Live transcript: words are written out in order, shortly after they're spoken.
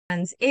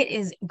It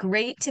is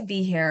great to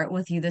be here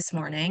with you this You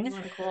morning.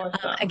 want to call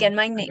something? Again,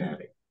 my I name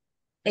got it.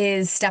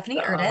 is Stephanie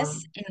The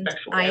Erdis, and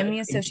sexual I am the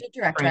advocacy Associate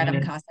Director at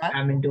training MCASA.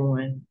 I've been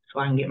doing so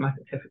I can get my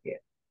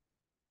certificate.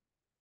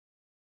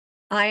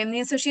 I am the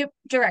Associate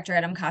Director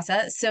at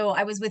MCASA. So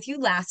I was with you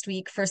last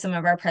week for some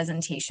of our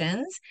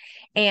presentations,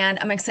 and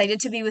I'm excited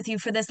to be with you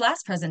for this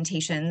last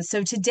presentation.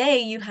 So today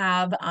you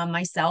have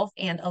myself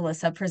and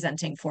Alyssa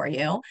presenting for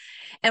you,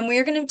 and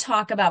we're going to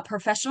talk about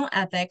professional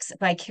ethics,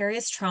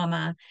 vicarious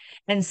trauma,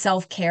 and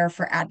self-care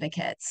for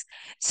advocates.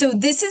 So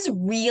this is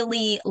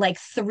really like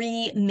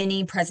three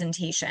mini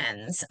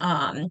presentations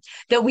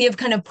that we have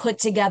kind of put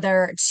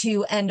together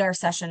to end our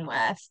session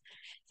with.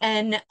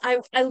 And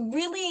I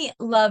really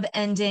love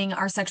ending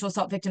our sexual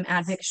assault victim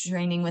advocacy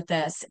training with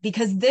this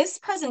because this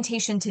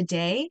presentation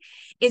today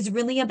is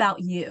really about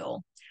you.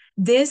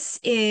 This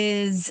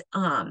is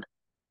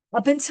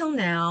up until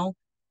now,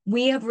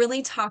 we have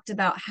really talked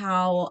about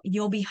how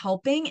you'll be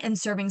helping and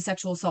serving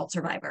sexual assault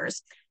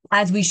survivors,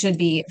 as we should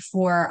be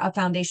for a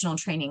foundational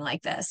training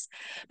like this.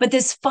 But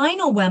this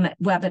final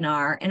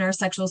webinar in our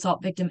sexual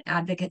assault victim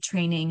advocate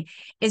training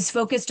is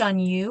focused on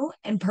you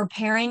and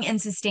preparing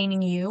and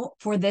sustaining you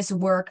for this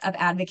work of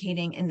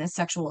advocating in this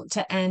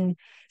to end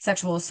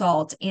sexual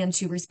assault and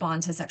to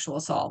respond to sexual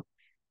assault.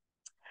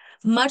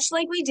 Much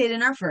like we did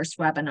in our first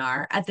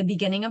webinar at the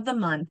beginning of the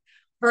month,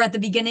 or at the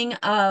beginning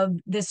of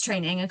this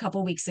training a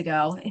couple weeks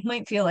ago. It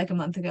might feel like a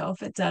month ago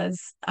if it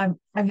does.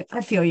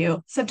 I feel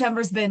you.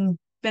 September's been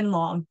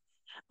long.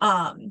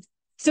 Um,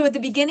 so at the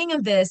beginning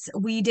of this,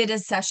 we did a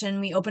session.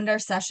 We opened our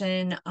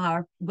session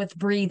with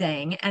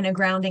breathing and a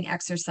grounding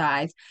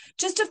exercise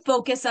just to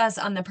focus us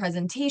on the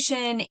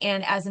presentation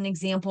and as an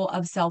example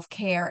of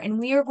self-care. And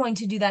we are going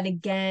to do that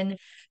again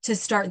to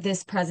start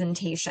this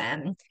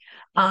presentation.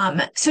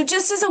 So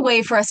just as a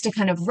way for us to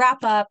kind of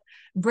wrap up,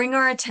 bring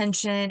our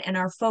attention and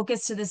our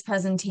focus to this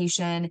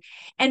presentation,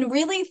 and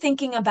really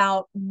thinking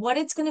about what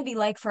it's going to be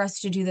like for us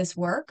to do this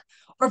work,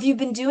 or if you've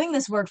been doing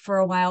this work for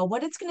a while,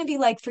 what it's going to be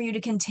like for you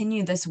to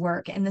continue this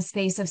work in the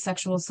space of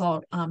sexual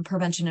assault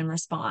prevention and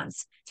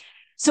response.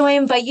 So I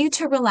invite you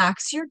to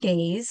relax your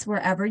gaze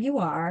wherever you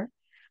are,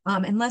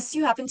 unless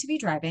you happen to be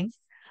driving.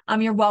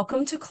 You're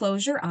welcome to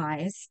close your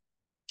eyes.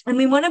 And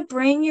we want to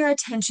bring your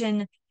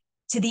attention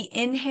to the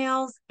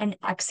inhales and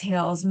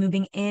exhales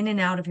moving in and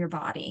out of your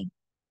body.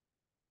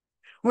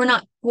 We're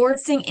not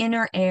forcing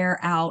inner air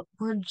out.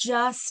 We're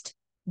just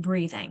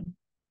breathing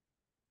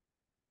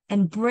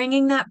and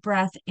bringing that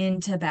breath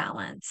into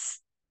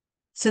balance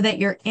so that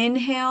your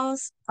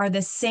inhales are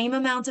the same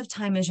amount of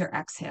time as your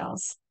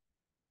exhales.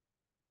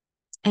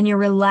 And you're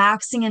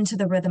relaxing into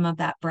the rhythm of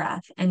that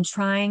breath and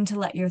trying to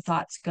let your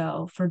thoughts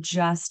go for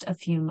just a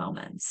few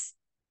moments.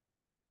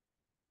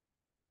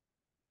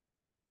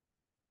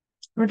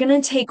 We're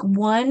going to take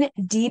one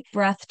deep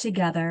breath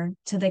together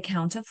to the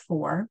count of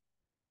 4.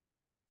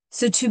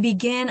 So to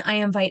begin, I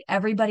invite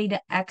everybody to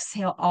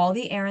exhale all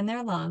the air in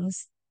their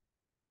lungs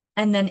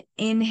and then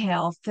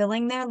inhale,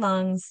 filling their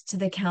lungs to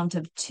the count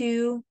of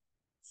 2,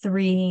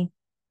 3,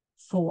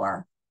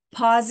 4.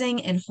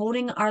 Pausing and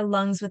holding our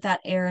lungs with that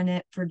air in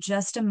it for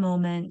just a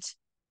moment.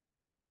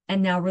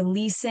 And now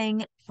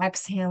releasing,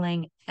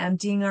 exhaling,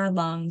 emptying our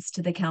lungs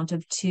to the count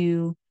of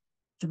 2,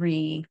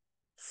 3,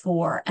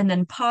 4. And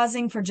then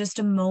pausing for just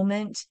a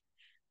moment,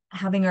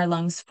 having our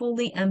lungs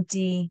fully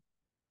empty,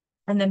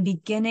 and then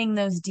beginning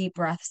those deep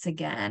breaths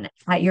again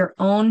at your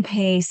own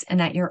pace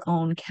and at your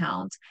own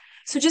count.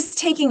 So just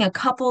taking a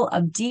couple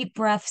of deep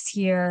breaths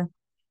here,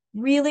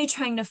 really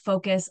trying to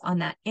focus on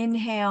that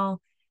inhale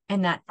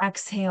and that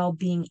exhale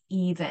being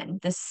even,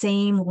 the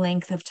same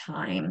length of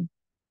time.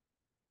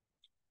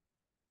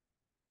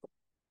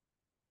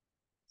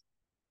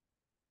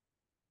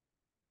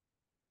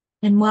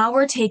 And while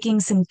we're taking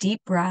some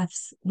deep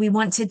breaths, we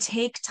want to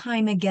take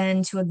time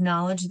again to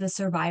acknowledge the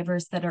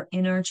survivors that are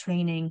in our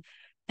training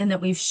and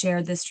that we've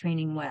shared this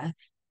training with,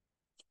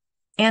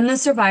 and the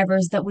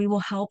survivors that we will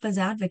help as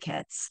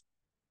advocates.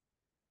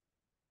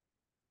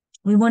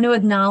 We want to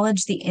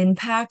acknowledge the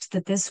impact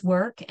that this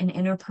work and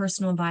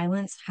interpersonal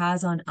violence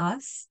has on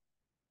us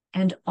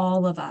and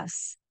all of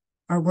us,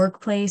 our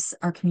workplace,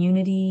 our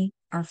community,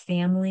 our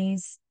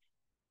families.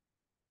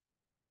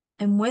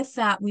 And with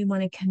that, we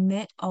want to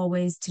commit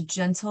always to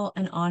gentle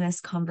and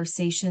honest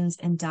conversations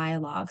and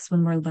dialogues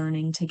when we're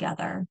learning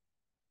together.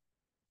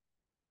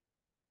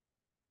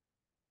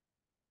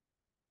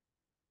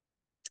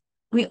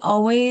 We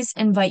always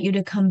invite you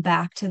to come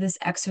back to this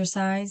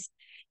exercise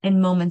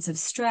in moments of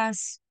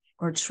stress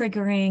or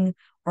triggering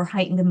or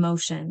heightened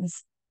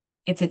emotions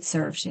if it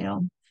serves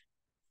you.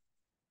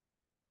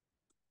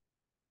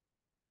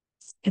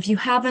 If you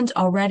haven't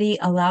already,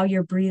 allow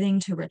your breathing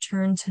to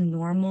return to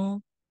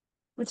normal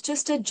with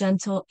just a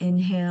gentle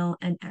inhale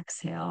and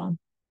exhale.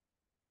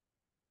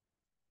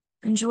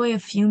 Enjoy a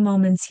few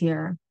moments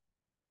here.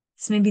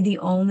 This may be the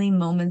only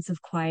moments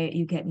of quiet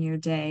you get in your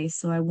day,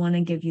 so I want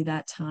to give you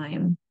that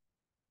time.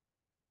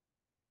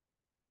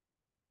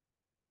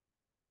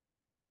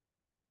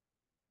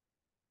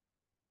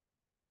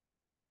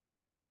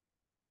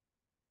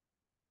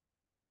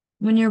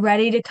 When you're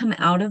ready to come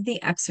out of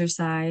the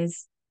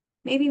exercise,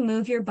 maybe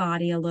move your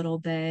body a little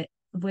bit,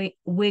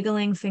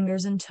 wiggling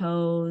fingers and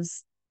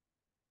toes.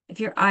 If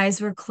your eyes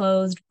were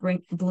closed,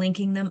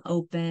 blinking them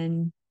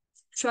open,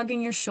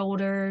 shrugging your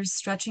shoulders,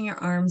 stretching your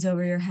arms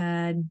over your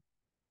head,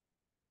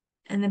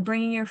 and then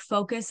bringing your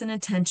focus and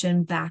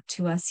attention back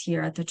to us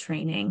here at the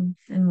training,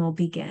 and we'll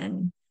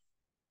begin.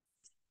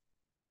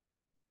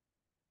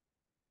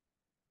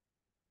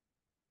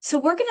 So,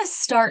 we're going to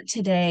start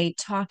today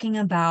talking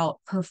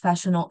about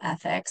professional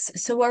ethics.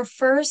 So, our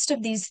first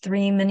of these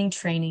three mini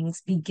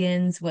trainings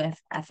begins with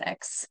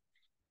ethics.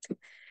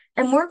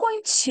 And we're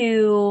going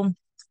to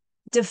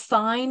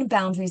define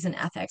boundaries and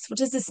ethics. What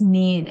does this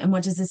mean? And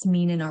what does this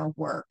mean in our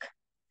work?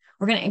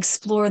 We're going to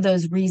explore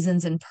those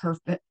reasons and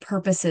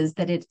purposes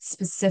that it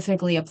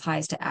specifically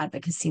applies to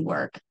advocacy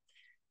work.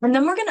 And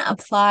then we're going to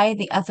apply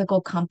the ethical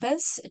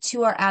compass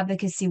to our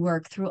advocacy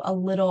work through a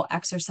little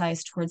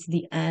exercise towards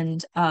the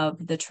end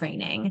of the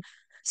training.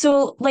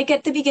 So, like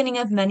at the beginning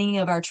of many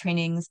of our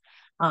trainings,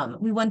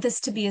 we want this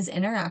to be as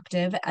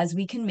interactive as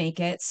we can make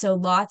it. So,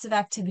 lots of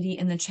activity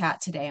in the chat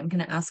today. I'm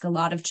going to ask a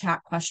lot of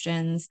chat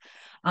questions.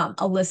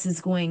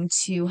 Alyssa's going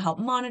to help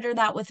monitor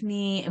that with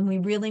me, and we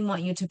really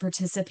want you to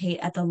participate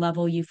at the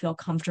level you feel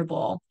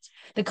comfortable.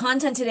 The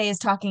content today is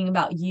talking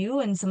about you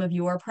and some of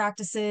your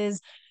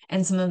practices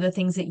and some of the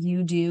things that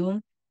you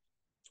do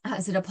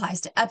as it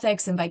applies to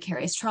ethics and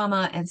vicarious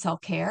trauma and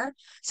self-care.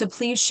 So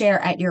please share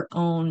at your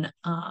own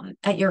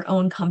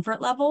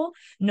comfort level.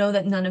 Know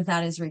that none of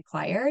that is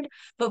required,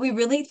 but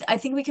I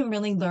think we can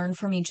really learn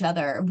from each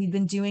other. We've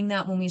been doing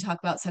that when we talk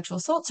about sexual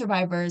assault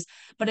survivors,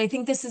 but I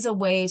think this is a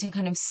way to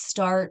kind of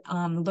start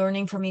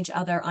learning from each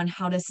other on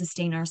how to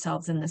sustain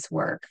ourselves in this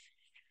work.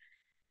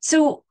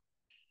 So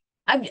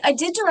I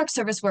did direct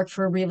service work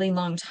for a really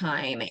long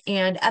time,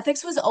 and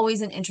ethics was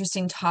always an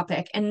interesting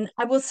topic. And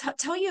I will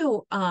tell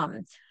you, I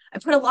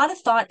put a lot of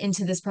thought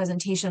into this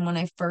presentation when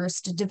I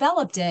first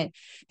developed it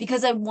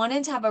because I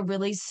wanted to have a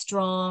really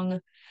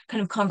strong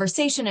kind of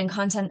conversation and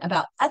content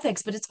about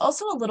ethics, but it's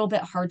also a little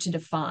bit hard to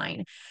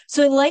define.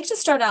 So I like to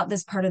start out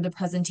this part of the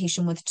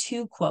presentation with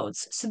two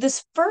quotes. So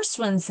this first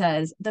one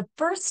says, "The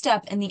first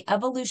step in the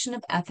evolution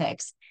of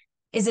ethics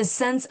is a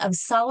sense of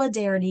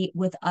solidarity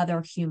with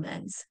other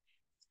humans."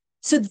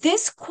 So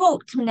this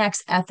quote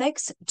connects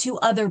ethics to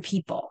other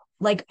people.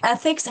 Like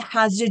ethics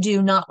has to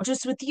do not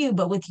just with you,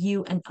 but with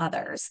you and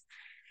others.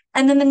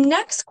 And then the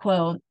next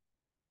quote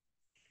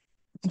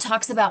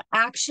talks about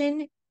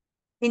action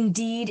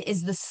indeed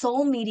is the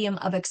sole medium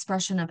of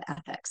expression of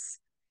ethics.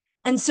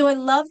 And so I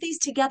love these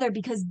together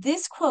because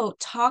this quote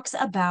talks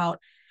about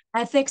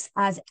ethics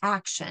as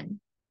action.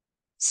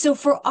 So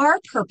for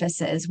our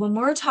purposes, when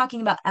we're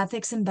talking about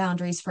ethics and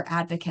boundaries for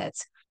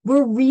advocates,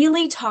 we're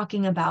really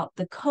talking about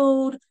the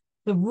code,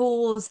 the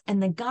rules,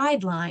 and the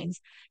guidelines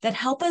that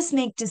help us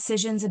make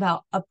decisions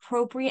about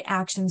appropriate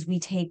actions we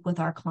take with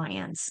our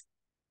clients.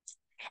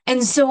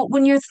 And so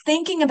when you're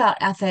thinking about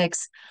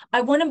ethics, I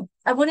want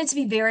it to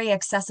be very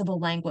accessible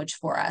language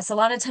for us. A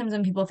lot of times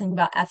when people think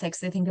about ethics,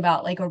 they think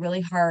about like a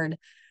really hard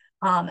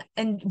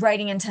and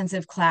writing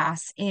intensive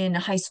class in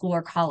high school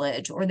or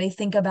college, or they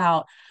think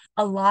about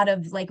a lot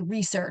of like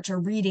research or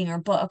reading or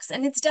books.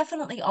 And it's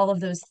definitely all of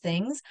those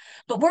things,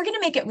 but we're going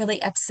to make it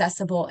really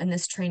accessible in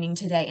this training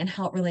today and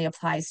how it really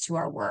applies to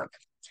our work.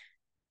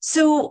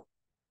 So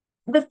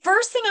the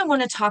first thing I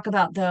want to talk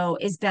about, though,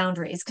 is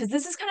boundaries, because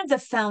this is kind of the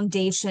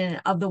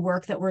foundation of the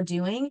work that we're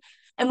doing.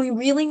 And we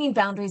really need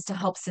boundaries to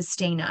help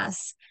sustain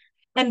us.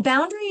 And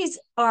boundaries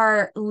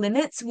are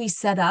limits we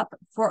set up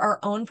for our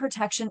own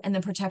protection and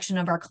the protection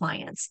of our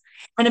clients.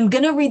 And I'm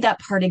going to read that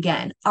part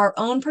again, our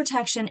own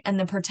protection and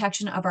the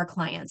protection of our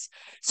clients.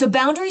 So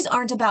boundaries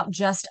aren't about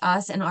just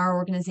us and our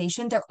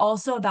organization. They're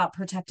also about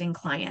protecting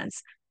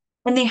clients.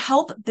 And they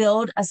help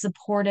build a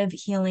supportive,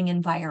 healing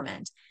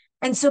environment.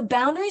 And so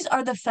boundaries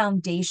are the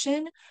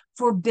foundation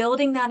for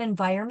building that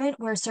environment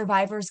where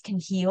survivors can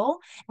heal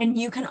and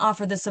you can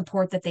offer the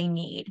support that they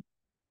need.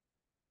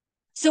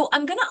 So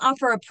I'm going to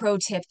offer a pro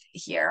tip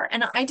here.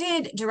 And I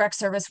did direct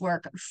service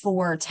work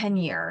for 10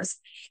 years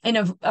in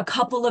a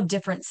couple of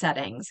different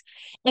settings.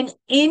 And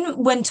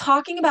when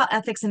talking about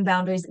ethics and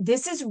boundaries,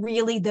 this is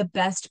really the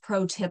best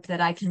pro tip that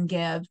I can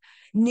give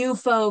new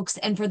folks.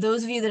 And for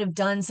those of you that have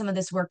done some of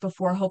this work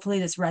before, hopefully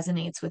this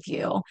resonates with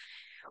you.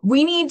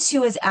 We need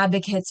to, as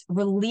advocates,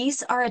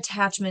 release our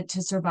attachment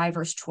to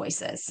survivors'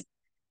 choices.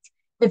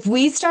 If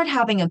we start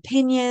having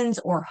opinions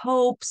or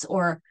hopes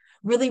or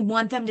really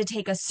want them to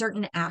take a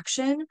certain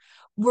action,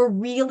 we're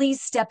really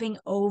stepping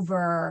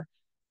over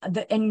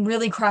and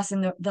really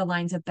crossing the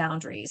lines of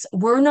boundaries.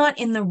 We're not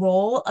in the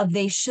role of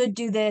they should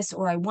do this,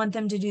 or I want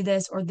them to do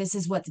this, or this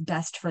is what's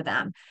best for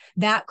them.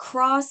 That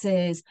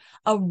crosses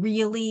a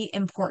really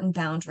important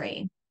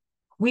boundary.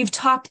 We've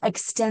talked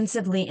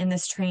extensively in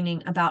this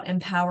training about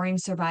empowering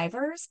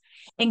survivors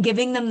and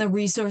giving them the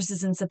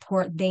resources and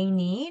support they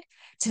need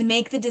to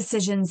make the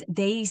decisions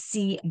they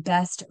see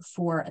best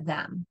for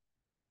them.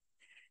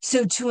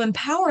 So to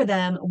empower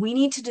them, we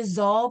need to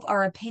dissolve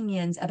our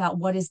opinions about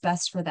what is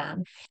best for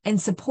them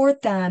and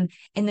support them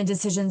in the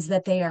decisions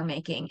that they are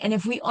making. And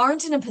if we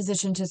aren't in a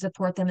position to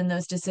support them in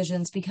those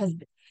decisions because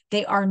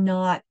they are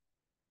not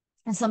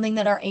something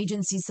that our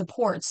agency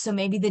supports, so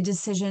maybe the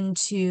decision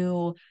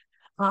to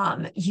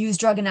use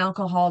drug and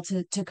alcohol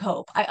to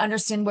cope. I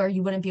understand where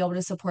you wouldn't be able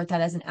to support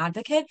that as an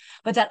advocate,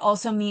 but that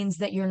also means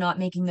that you're not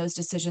making those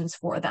decisions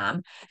for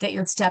them, that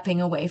you're stepping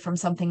away from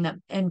something that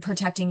and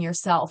protecting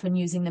yourself and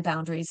using the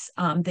boundaries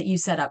that you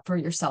set up for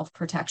your self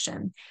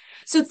protection.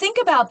 So think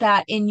about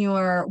that in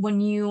your when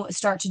you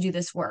start to do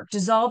this work,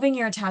 dissolving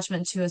your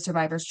attachment to a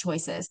survivor's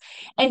choices.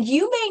 And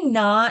you may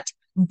not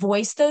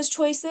voice those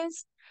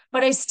choices,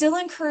 but I still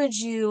encourage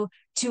you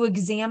to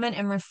examine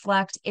and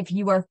reflect if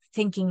you are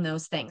thinking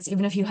those things,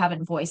 even if you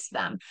haven't voiced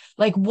them.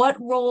 Like, what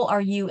role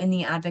are you in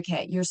the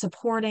advocate? You're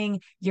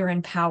supporting, you're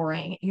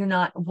empowering, you're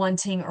not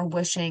wanting or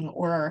wishing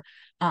or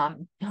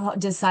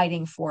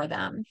deciding for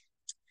them.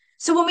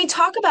 So, when we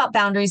talk about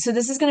boundaries, so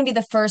this is going to be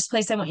the first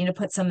place I want you to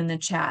put some in the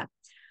chat.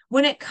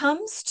 When it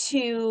comes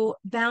to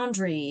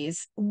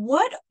boundaries,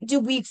 what do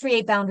we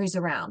create boundaries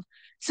around?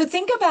 So,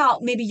 think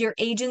about maybe your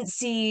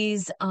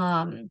agency's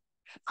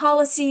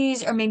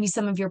policies or maybe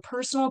some of your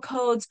personal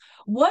codes.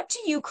 What do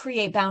you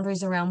create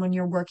boundaries around when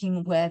you're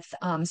working with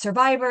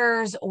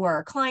survivors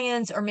or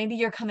clients, or maybe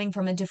you're coming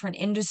from a different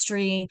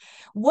industry?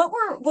 What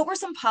were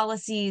some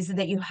policies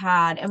that you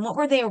had, and what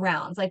were they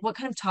around? Like, what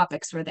kind of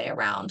topics were they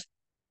around?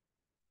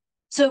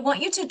 So I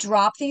want you to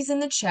drop these in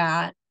the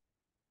chat.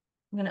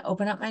 I'm going to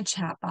open up my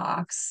chat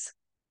box.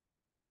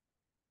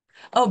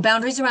 Oh,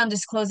 boundaries around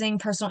disclosing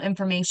personal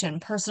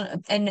information,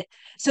 personal, and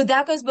so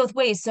that goes both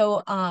ways.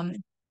 So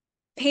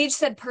Paige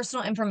said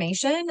personal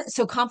information.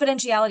 So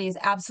confidentiality is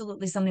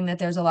absolutely something that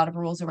there's a lot of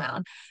rules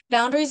around.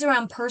 Boundaries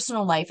around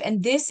personal life.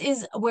 And this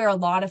is where a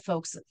lot of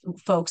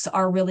folks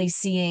are really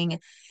seeing,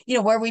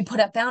 where we put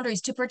up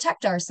boundaries to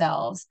protect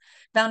ourselves.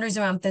 Boundaries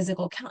around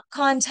physical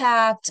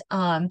contact,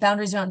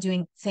 boundaries around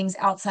doing things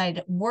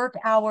outside work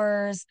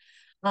hours.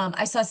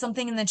 I saw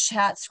something in the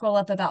chat scroll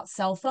up about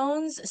cell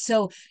phones.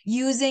 So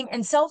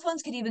and cell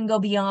phones could even go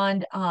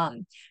beyond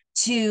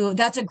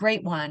that's a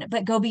great one,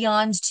 but go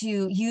beyond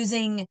to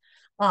using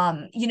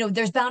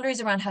there's boundaries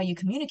around how you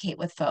communicate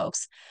with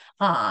folks.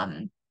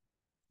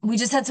 We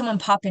just had someone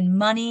pop in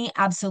money,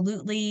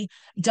 absolutely.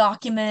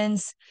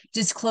 Documents,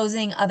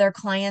 disclosing other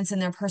clients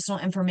and their personal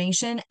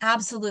information,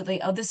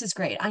 absolutely. Oh, this is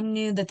great. I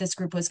knew that this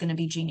group was going to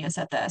be genius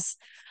at this.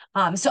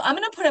 So I'm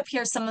going to put up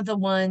here some of the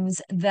ones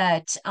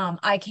that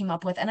I came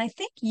up with, and I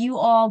think you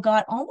all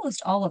got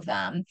almost all of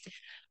them.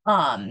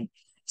 Um,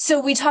 so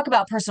we talk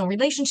about personal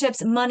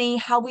relationships, money,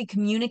 how we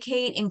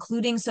communicate,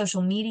 including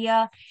social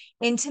media,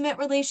 intimate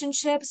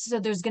relationships.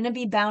 So there's going to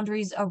be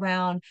boundaries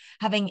around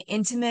having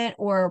intimate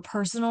or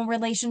personal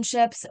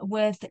relationships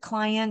with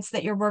clients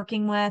that you're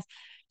working with.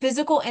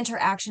 Physical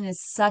interaction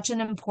is such an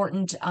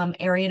important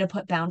area to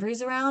put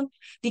boundaries around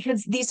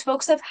because these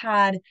folks have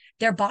had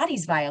their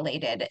bodies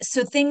violated.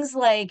 So things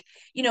like,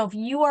 if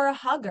you are a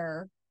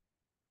hugger,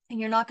 and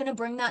you're not going to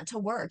bring that to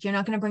work. You're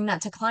not going to bring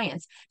that to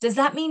clients. Does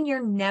that mean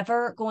you're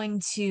never going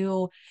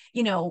to,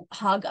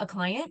 hug a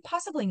client?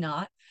 Possibly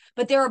not.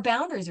 But there are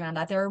boundaries around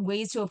that. There are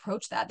ways to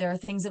approach that. There are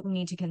things that we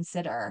need to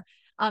consider.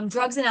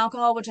 Drugs and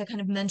alcohol, which I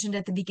kind of mentioned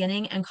at the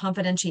beginning, and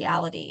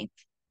confidentiality.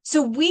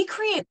 So we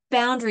create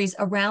boundaries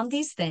around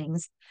these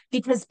things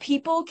because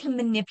people can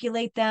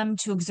manipulate them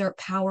to exert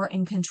power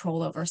and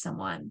control over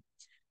someone.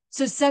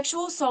 So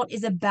sexual assault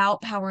is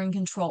about power and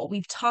control.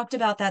 We've talked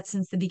about that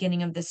since the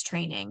beginning of this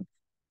training.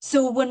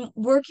 So when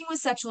working with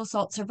sexual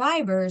assault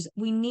survivors,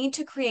 we need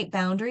to create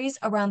boundaries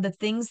around the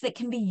things that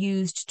can be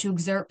used to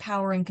exert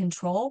power and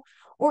control,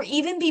 or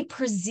even be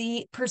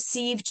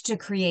perceived to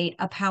create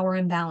a power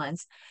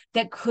imbalance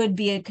that could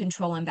be a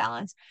control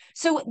imbalance.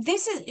 So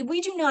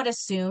we do not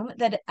assume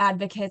that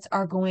advocates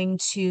are going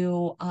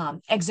to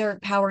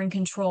exert power and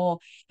control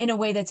in a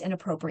way that's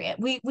inappropriate.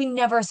 We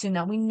never assume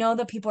that. We know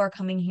that people are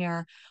coming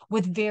here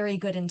with very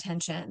good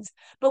intentions,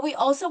 but we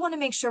also want to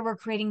make sure we're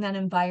creating that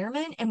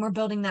environment and we're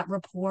building that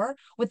rapport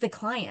with the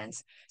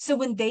clients. So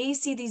when they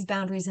see these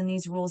boundaries and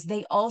these rules,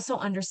 they also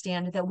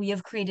understand that we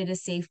have created a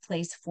safe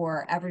place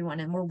for everyone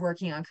and we're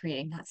working on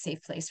creating that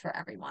safe place for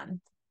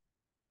everyone.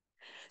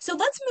 So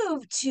let's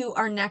move to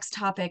our next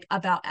topic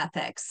about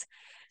ethics.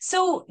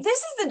 So this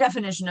is the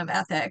definition of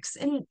ethics,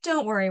 and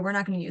don't worry, we're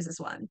not going to use this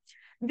one.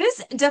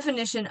 This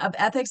definition of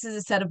ethics is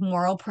a set of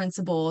moral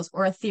principles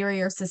or a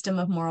theory or system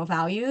of moral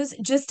values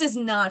just does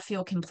not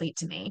feel complete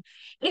to me.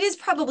 It is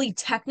probably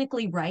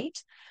technically right,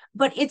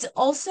 but it's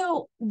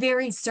also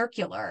very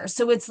circular.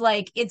 So it's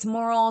like it's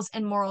morals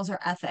and morals are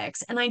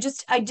ethics. And I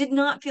did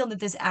not feel that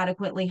this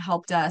adequately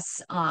helped us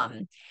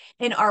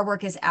in our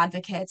work as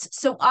advocates.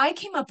 So I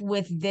came up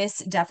with this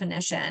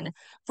definition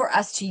for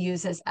us to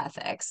use as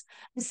ethics,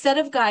 a set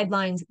of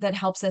guidelines that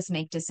helps us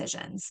make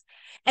decisions.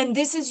 And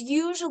this is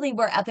usually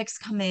where ethics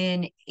come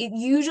in. It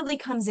usually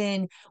comes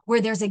in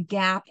where there's a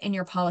gap in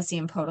your policy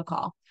and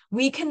protocol.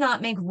 We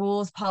cannot make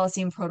rules,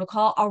 policy, and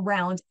protocol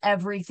around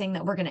everything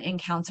that we're going to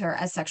encounter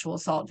as sexual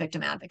assault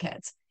victim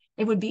advocates.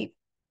 It would be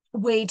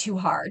way too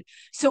hard.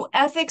 So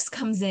ethics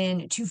comes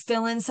in to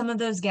fill in some of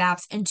those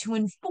gaps and to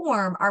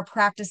inform our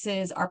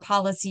practices, our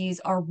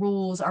policies, our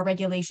rules, our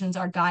regulations,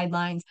 our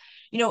guidelines.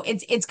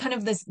 It's kind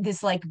of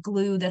this like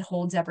glue that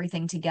holds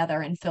everything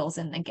together and fills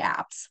in the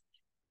gaps.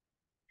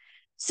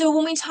 So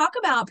when we talk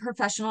about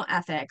professional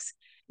ethics,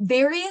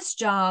 various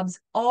jobs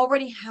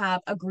already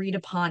have agreed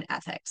upon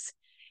ethics.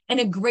 And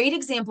a great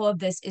example of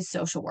this is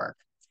social work.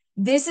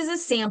 This is a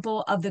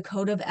sample of the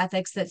code of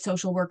ethics that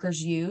social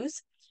workers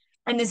use.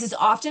 And this is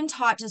often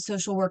taught to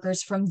social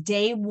workers from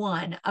day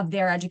one of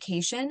their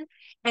education.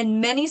 And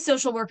many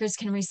social workers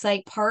can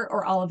recite part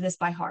or all of this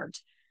by heart.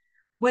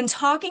 When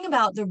talking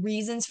about the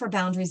reasons for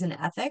boundaries and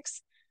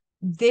ethics,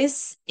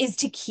 this is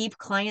to keep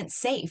clients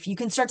safe. You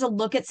can start to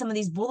look at some of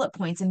these bullet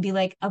points and be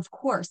like, of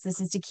course,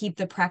 this is to keep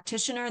the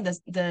practitioner,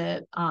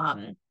 the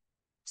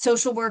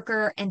social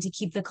worker, and to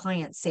keep the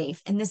client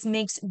safe. And this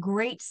makes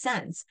great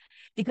sense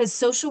because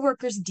social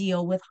workers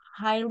deal with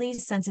highly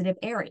sensitive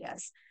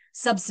areas: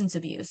 substance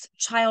abuse,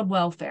 child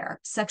welfare,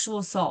 sexual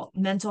assault,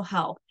 mental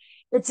health.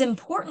 It's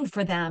important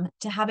for them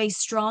to have a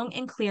strong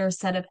and clear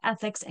set of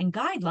ethics and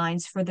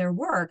guidelines for their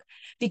work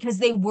because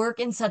they work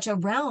in such a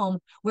realm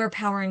where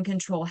power and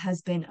control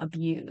has been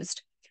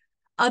abused.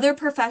 Other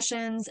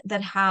professions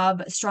that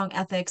have strong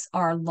ethics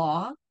are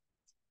law,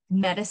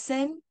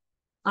 medicine,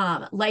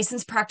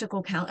 licensed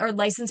practical or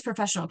licensed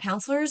professional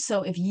counselors.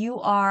 So if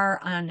you are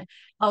on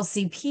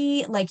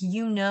LCP, like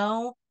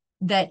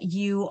that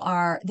you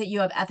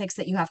have ethics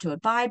that you have to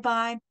abide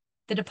by.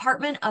 The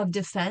Department of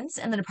Defense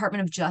and the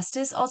Department of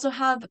Justice also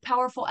have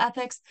powerful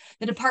ethics.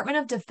 The Department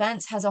of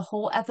Defense has a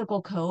whole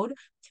ethical code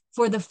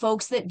for the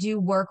folks that do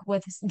work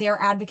with their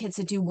advocates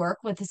that do work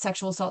with the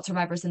sexual assault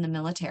survivors in the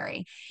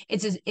military.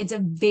 It's a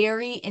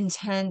very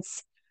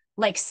intense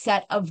like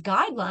set of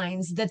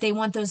guidelines that they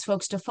want those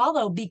folks to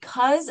follow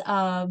because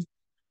of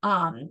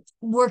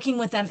working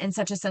with them in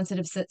such a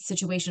sensitive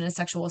situation as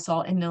sexual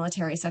assault and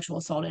military sexual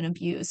assault and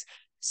abuse.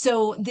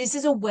 So this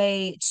is a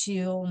way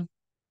to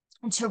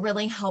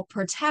really help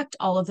protect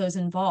all of those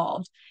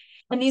involved.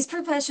 And these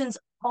professions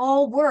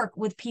all work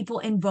with people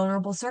in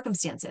vulnerable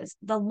circumstances: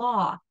 the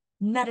law,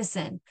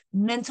 medicine,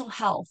 mental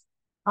health.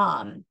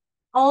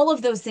 All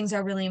of those things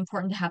are really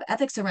important to have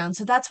ethics around.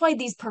 So that's why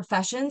these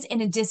professions,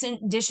 in addition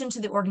to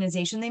the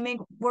organization they may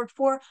work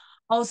for,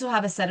 also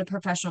have a set of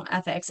professional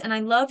ethics. And I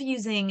love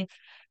using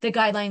the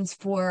guidelines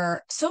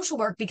for social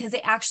work because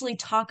they actually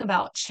talk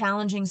about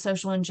challenging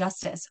social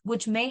injustice,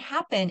 which may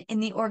happen in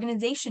the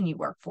organization you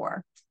work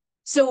for.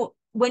 So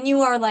when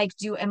you are like,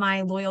 am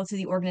I loyal to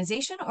the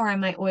organization or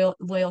am I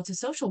loyal to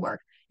social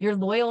work? You're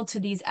loyal to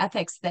these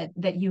ethics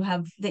that you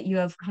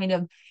have kind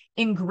of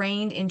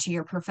ingrained into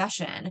your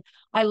profession.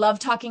 I love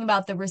talking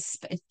about to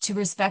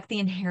respect the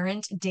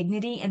inherent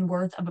dignity and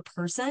worth of a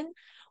person.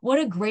 What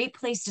a great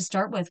place to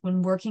start with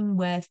when working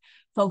with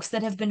folks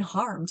that have been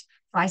harmed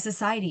by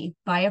society,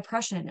 by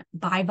oppression,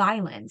 by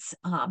violence,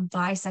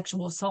 by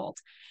sexual assault.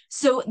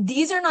 So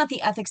these are not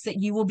the ethics that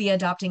you will be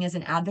adopting as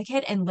an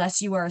advocate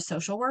unless you are a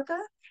social worker.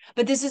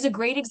 But this is a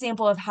great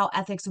example of how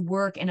ethics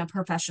work in a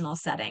professional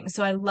setting.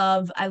 So I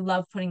love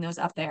putting those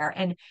up there.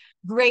 And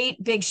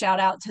great big shout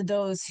out to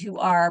those who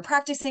are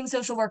practicing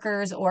social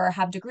workers or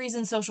have degrees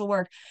in social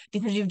work,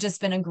 because you've just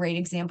been a great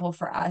example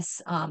for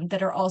us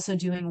that are also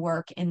doing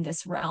work in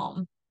this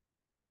realm.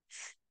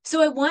 So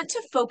I want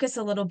to focus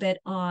a little bit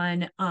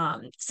on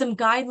some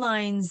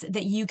guidelines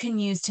that you can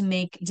use to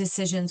make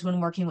decisions when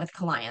working with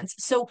clients.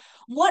 So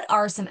what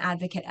are some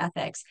advocate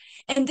ethics?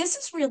 And this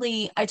is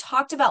really, I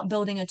talked about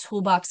building a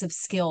toolbox of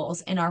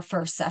skills in our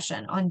first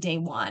session on day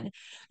one,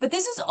 but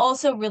this is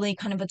also really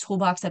kind of a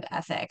toolbox of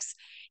ethics.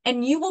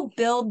 And you will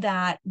build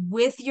that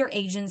with your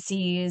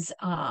agency's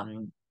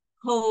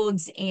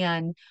codes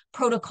and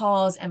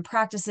protocols and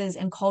practices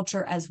and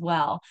culture as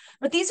well.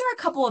 But these are a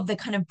couple of the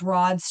kind of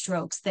broad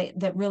strokes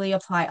that really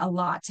apply a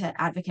lot to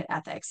advocate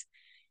ethics.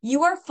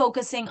 You are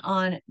focusing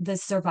on the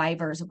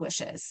survivor's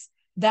wishes.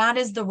 That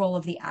is the role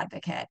of the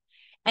advocate.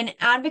 And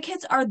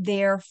advocates are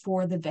there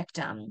for the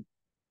victim.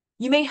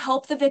 You may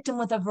help the victim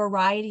with a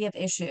variety of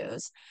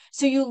issues.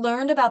 So you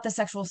learned about the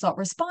sexual assault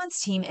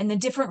response team and the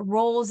different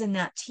roles in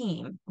that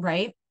team,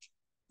 right?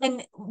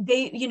 And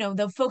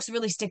the folks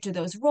really stick to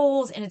those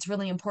roles, and it's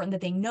really important that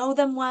they know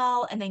them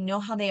well and they know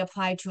how they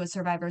apply to a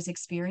survivor's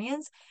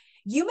experience.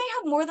 You may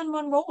have more than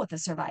one role with a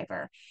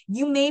survivor.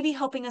 You may be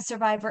helping a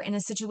survivor in a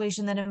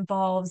situation that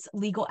involves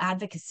legal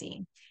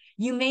advocacy.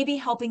 You may be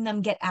helping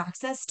them get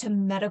access to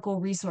medical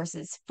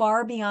resources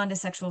far beyond a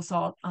sexual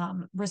assault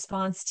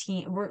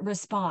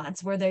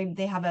response where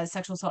they have a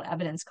sexual assault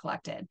evidence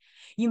collected.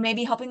 You may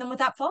be helping them with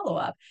that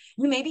follow-up.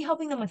 You may be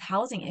helping them with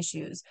housing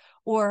issues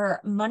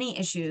or money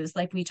issues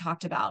like we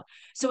talked about.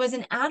 So as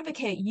an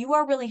advocate, you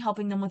are really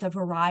helping them with a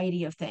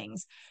variety of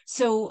things.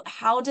 So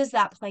how does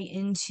that play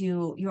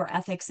into your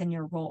ethics and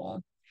your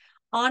role?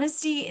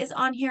 Honesty is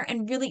on here,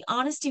 and really,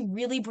 honesty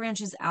really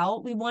branches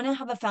out. We want to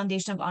have a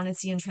foundation of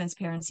honesty and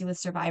transparency with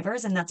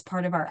survivors, and that's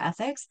part of our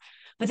ethics.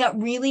 But that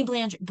really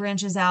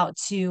branches out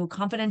to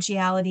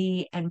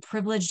confidentiality and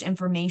privileged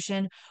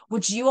information,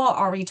 which you all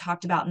already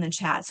talked about in the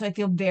chat. So I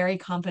feel very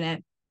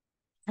confident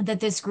that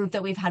this group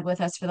that we've had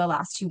with us for the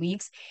last 2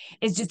 weeks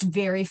is just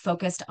very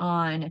focused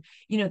on,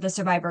 the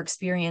survivor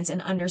experience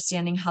and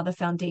understanding how the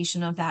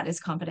foundation of that is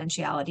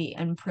confidentiality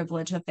and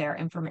privilege of their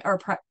information or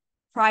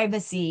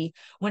privacy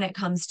when it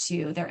comes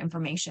to their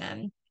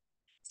information.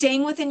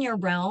 Staying within your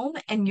realm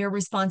and your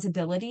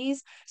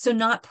responsibilities. So,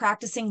 not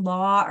practicing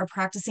law or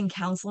practicing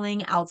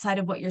counseling outside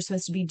of what you're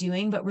supposed to be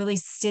doing, but really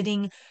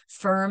sitting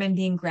firm and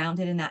being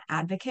grounded in that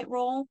advocate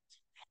role.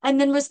 And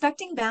then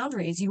respecting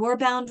boundaries, your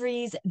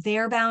boundaries,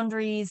 their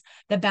boundaries,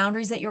 the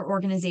boundaries that your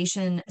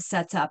organization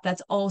sets up.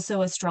 That's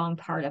also a strong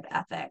part of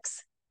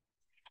ethics.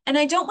 And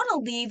I don't want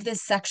to leave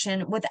this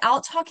section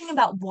without talking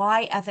about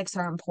why ethics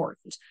are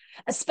important,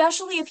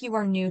 especially if you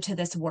are new to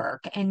this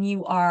work and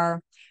you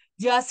are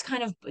just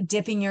kind of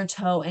dipping your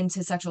toe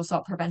into sexual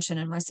assault prevention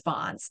and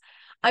response.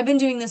 I've been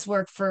doing this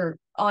work for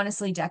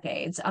honestly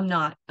decades.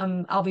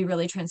 I'll be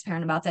really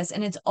transparent about this.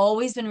 And it's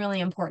always been really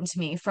important to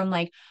me from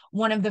like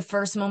one of the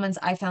first moments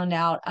I found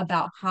out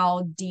about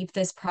how deep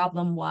this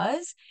problem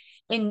was,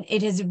 and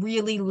it has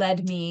really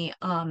led me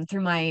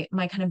through my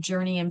kind of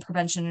journey in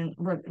prevention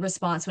and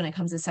response when it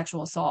comes to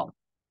sexual assault.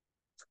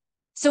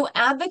 So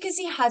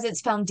advocacy has its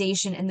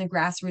foundation in the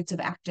grassroots of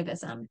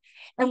activism.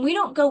 And we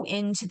don't go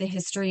into the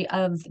history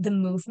of the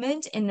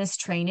movement in this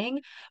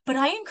training, but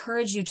I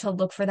encourage you to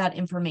look for that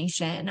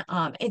information.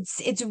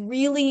 It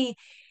really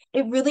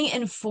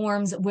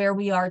informs where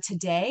we are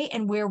today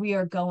and where we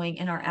are going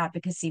in our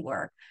advocacy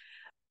work.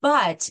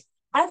 But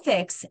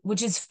ethics,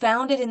 which is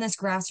founded in this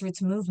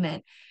grassroots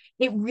movement,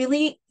 it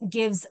really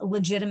gives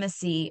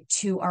legitimacy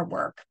to our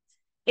work.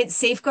 It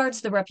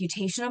safeguards the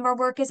reputation of our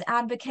work as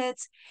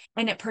advocates,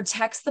 and it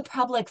protects the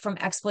public from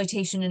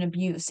exploitation and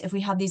abuse if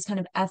we have these kind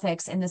of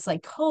ethics and this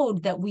like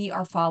code that we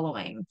are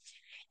following.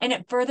 And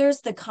it furthers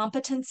the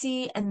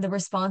competency and the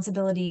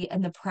responsibility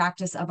and the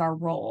practice of our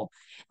role.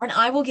 And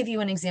I will give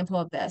you an example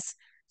of this.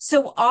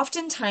 So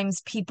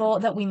oftentimes people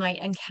that we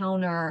might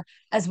encounter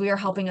as we are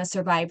helping a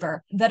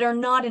survivor that are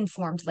not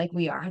informed like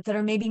we are, that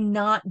are maybe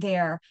not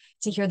there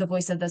to hear the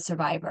voice of the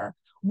survivor,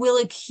 will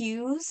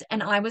accuse,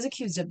 and I was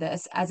accused of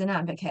this as an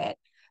advocate,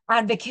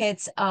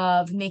 advocates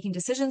of making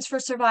decisions for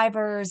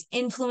survivors,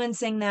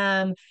 influencing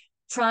them,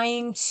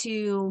 trying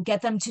to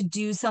get them to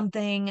do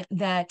something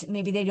that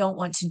maybe they don't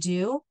want to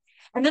do.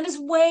 And that is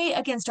way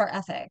against our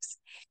ethics.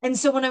 And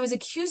so when I was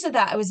accused of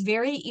that, I was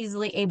very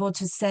easily able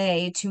to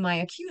say to my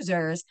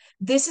accusers,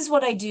 this is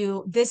what I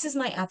do. This is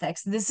my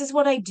ethics. This is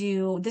what I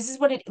do. This is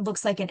what it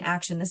looks like in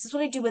action. This is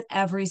what I do with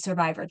every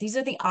survivor. These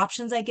are the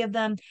options I give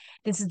them.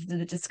 This is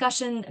the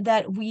discussion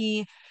that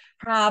we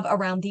have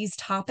around these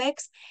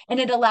topics. And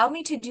it allowed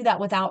me to do that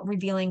without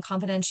revealing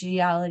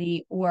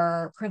confidentiality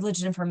or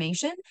privileged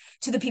information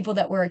to the people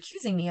that were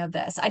accusing me of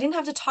this. I didn't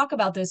have to talk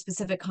about those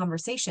specific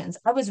conversations.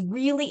 I was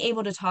really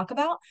able to talk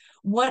about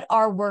what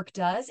our work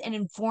does and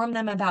inform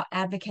them about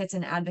advocates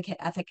and advocate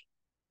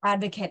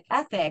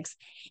ethics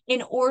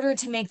in order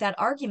to make that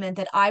argument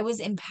that I was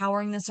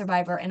empowering the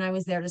survivor and I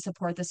was there to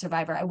support the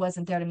survivor. I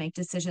wasn't there to make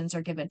decisions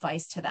or give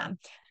advice to them.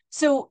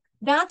 So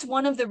that's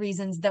one of the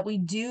reasons that we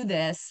do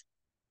this.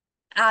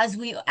 As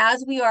you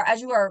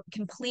are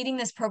completing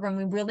this program,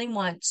 we really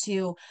want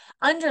to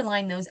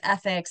underline those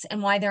ethics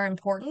and why they're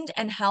important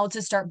and how to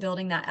start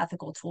building that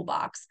ethical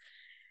toolbox.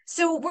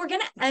 So we're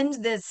going to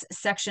end this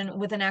section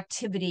with an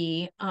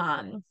activity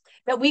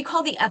that we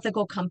call the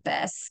ethical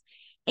compass.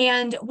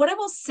 And what I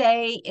will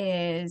say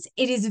is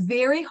it is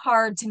very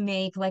hard to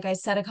make, like I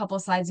said a couple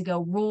of slides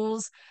ago,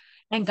 rules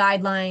and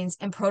guidelines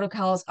and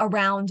protocols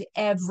around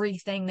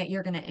everything that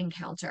you're going to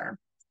encounter.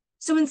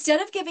 So instead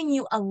of giving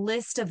you a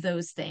list of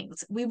those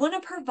things, we want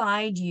to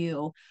provide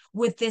you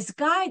with this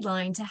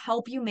guideline to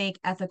help you make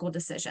ethical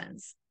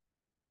decisions.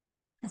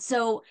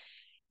 So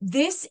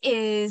this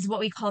is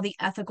what we call the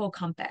ethical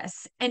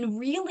compass. And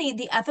really,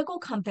 the ethical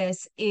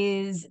compass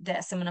is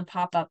this. I'm going to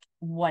pop up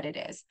what it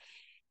is.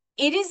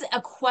 It is a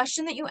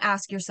question that you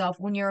ask yourself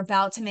when you're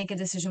about to make a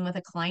decision with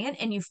a client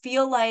and you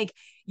feel like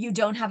you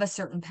don't have a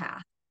certain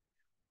path.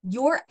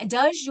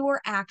 Does your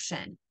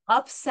action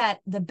upset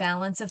the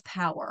balance of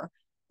power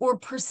or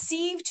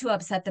perceive to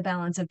upset the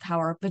balance of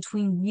power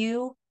between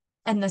you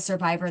and the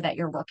survivor that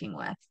you're working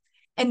with?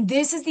 And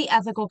this is the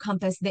ethical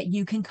compass that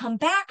you can come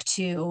back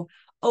to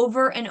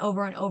over and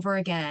over and over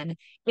again,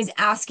 is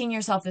asking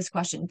yourself this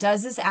question: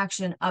 does this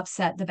action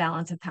upset the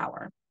balance of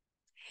power?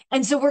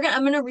 And so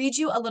I'm going to read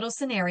you a little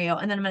scenario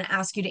and then I'm going to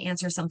ask you to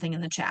answer something in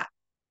the chat.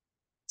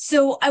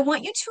 So I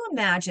want you to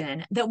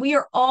imagine that we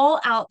are all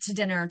out to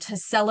dinner to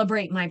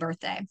celebrate my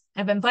birthday.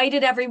 I've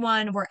invited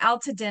everyone. We're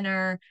out to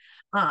dinner.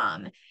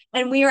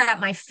 And we are at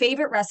my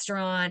favorite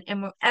restaurant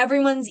and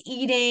everyone's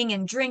eating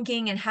and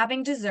drinking and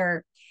having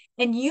dessert.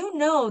 And you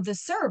know the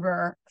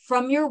server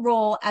from your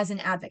role as an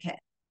advocate.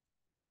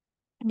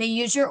 They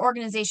used your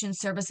organization's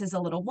services a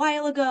little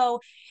while ago,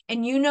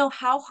 and you know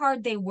how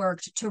hard they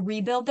worked to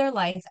rebuild their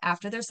life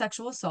after their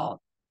sexual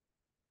assault.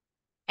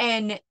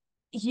 And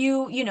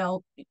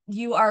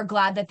you are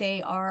glad that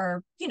they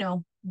are,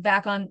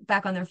 back on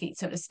their feet,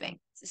 so to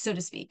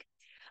speak.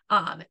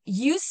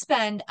 You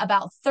spend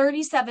about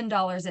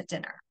 $37 at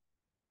dinner.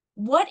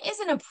 What is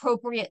an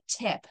appropriate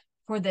tip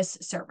for this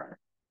server?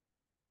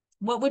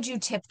 What would you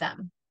tip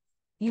them?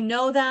 You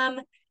know them,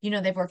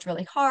 they've worked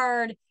really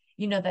hard,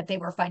 you know that they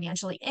were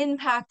financially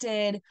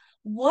impacted.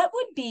 What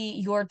would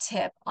be your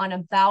tip on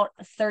about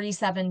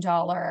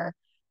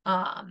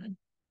um,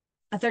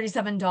 a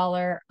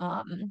 $37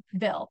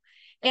 bill?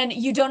 And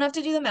you don't have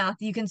to do the math.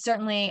 You can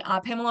certainly,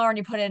 Pamela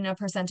already put in a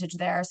percentage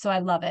there, so I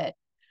love it.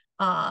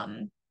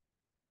 Um,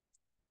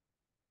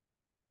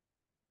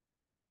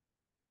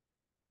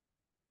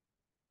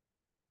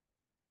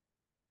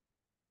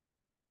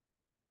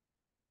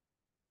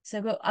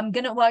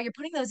 while you're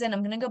putting those in,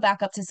 I'm gonna go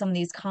back up to some of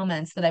these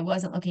comments that I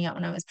wasn't looking at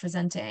when I was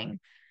presenting.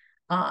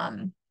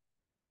 Um,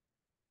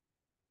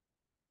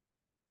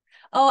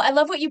 Oh, I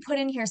love what you put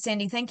in here,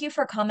 Sandy. Thank you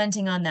for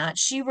commenting on that.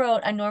 She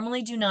wrote, I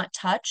normally do not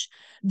touch,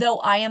 though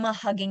I am a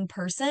hugging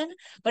person.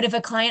 But if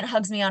a client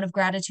hugs me out of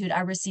gratitude, I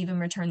receive and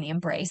return the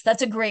embrace.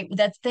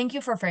 Thank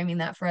you for framing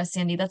that for us,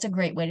 Sandy. That's a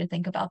great way to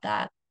think about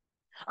that.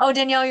 Oh,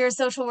 Danielle, you're a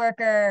social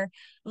worker.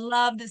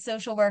 Love the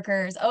social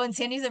workers. Oh, and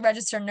Sandy's a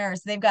registered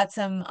nurse. They've got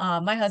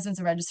my husband's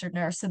a registered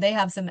nurse, so they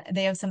have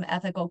some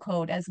ethical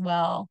code as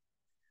well.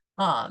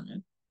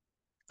 Um,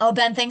 Oh,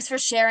 Ben, thanks for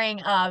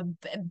sharing.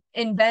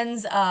 In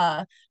Ben's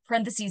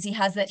parentheses, he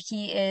has that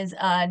he is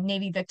a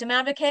Navy victim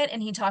advocate,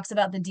 and he talks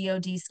about the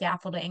DoD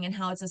scaffolding and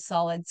how it's a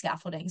solid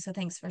scaffolding. So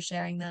thanks for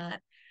sharing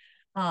that.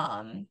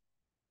 Um,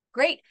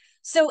 Great.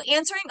 So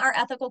answering our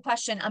ethical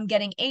question, I'm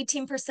getting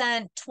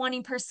 18%,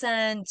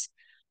 20%,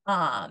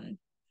 um,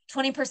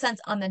 20%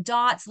 on the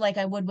dots like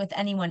I would with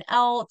anyone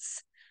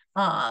else.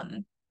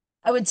 Um,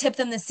 I would tip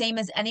them the same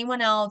as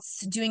anyone else,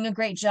 doing a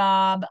great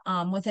job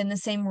within the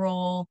same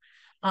role.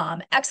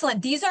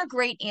 Excellent. These are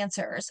great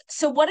answers.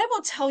 So what I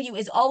will tell you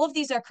is all of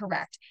these are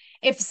correct.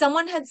 If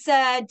someone had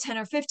said 10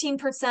 or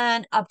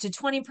 15%, up to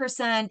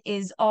 20%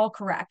 is all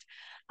correct.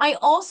 I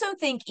also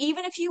think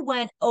even if you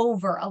went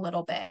over a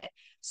little bit,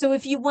 so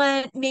if you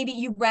went, maybe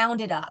you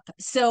rounded up.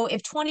 So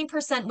if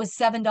 20% was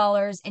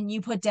 $7 and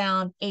you put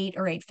down 8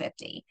 or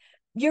 8.50,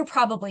 you're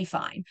probably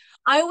fine.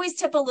 I always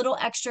tip a little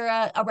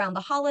extra around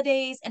the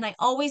holidays, and I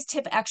always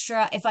tip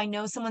extra if I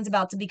know someone's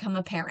about to become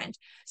a parent.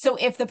 So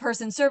if the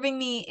person serving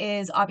me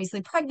is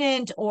obviously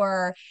pregnant,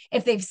 or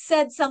if they've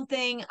said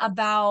something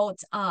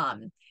about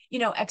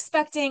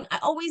expecting, I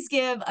always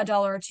give a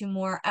dollar or two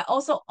more. I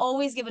also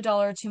always give a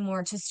dollar or two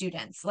more to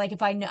students. Like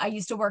if I know I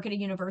used to work at a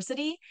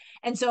university,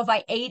 and so if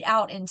I ate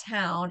out in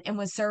town and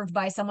was served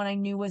by someone I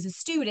knew was a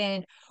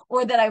student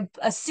or that I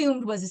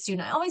assumed was a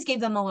student, I always gave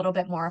them a little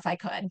bit more if I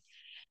could.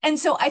 And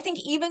so I think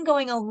even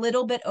going a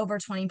little bit over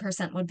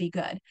 20% would be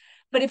good.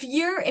 But if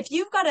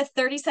you've got a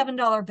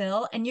 $37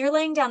 bill and you're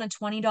laying down a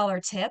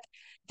 $20 tip,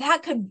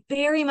 that could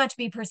very much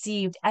be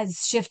perceived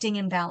as shifting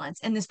imbalance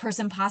and this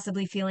person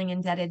possibly feeling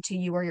indebted to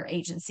you or your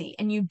agency.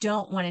 And you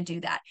don't want to do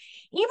that.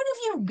 Even if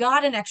you've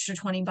got an extra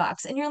 20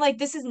 bucks and you're like,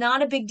 this is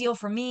not a big deal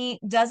for me,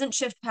 doesn't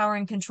shift power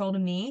and control to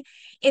me,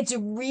 it's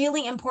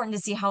really important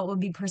to see how it would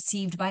be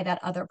perceived by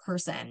that other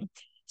person.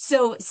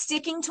 So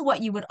sticking to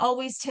what you would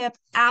always tip,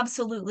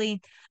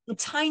 absolutely. A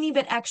tiny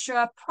bit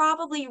extra,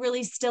 probably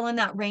really still in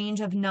that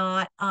range of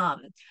not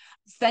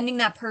spending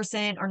that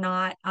person or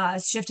not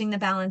shifting the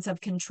balance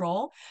of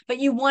control. But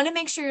you want to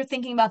make sure you're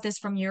thinking about this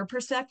from your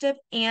perspective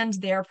and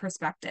their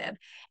perspective,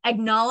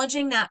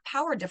 acknowledging that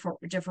power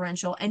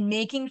differential and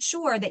making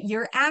sure that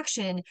your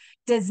action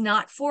does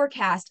not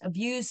forecast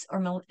abuse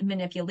or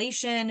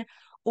manipulation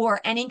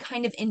or any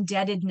kind of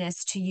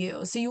indebtedness to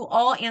you. So you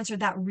all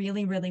answered that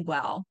really, really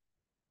well.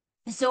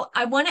 So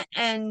I want to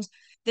end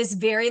this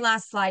very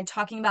last slide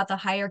talking about the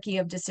hierarchy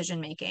of decision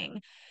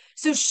making.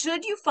 So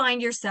should you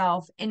find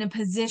yourself in a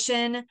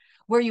position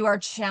where you are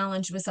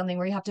challenged with something,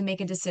 where you have to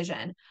make a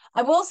decision,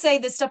 I will say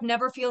this stuff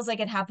never feels like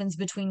it happens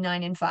between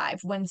 9 and 5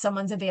 when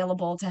someone's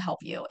available to help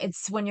you.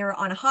 It's when you're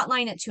on a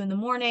hotline at 2 in the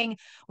morning,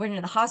 when you're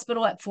in the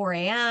hospital at 4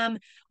 a.m.,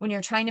 when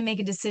you're trying to make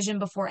a decision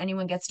before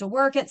anyone gets to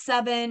work at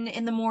 7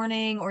 in the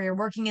morning, or you're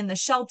working in the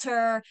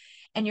shelter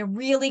and you're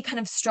really kind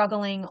of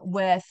struggling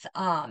with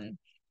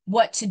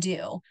what to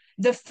do.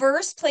 The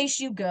first place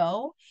you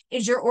go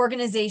is your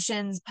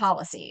organization's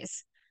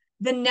policies.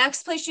 The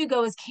next place you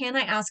go is, can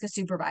I ask a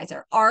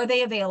supervisor? Are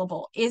they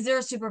available? Is there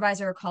a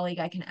supervisor or colleague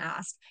I can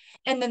ask?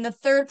 And then the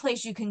third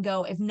place you can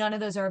go, if none of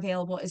those are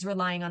available, is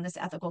relying on this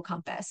ethical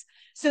compass.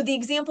 So the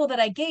example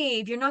that I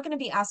gave, you're not going to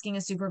be asking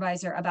a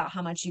supervisor about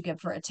how much you give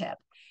for a tip.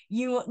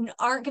 You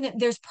aren't going to,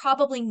 there's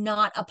probably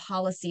not a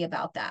policy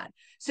about that.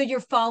 So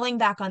you're falling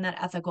back on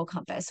that ethical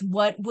compass.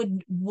 What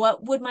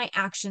would my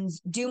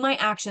actions do? My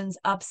actions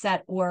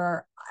upset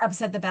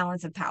the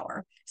balance of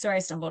power? Sorry, I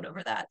stumbled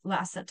over that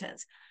last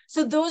sentence.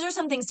 So those are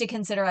some things to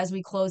consider as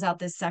we close out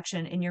this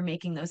section and you're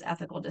making those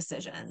ethical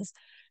decisions.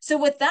 So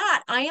with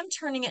that, I am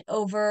turning it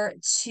over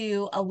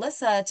to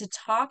Alyssa to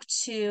talk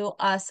to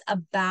us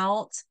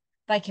about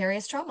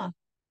vicarious trauma.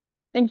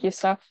 Thank you,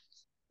 Steph.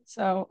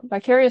 So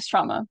vicarious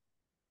trauma.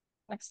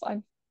 Next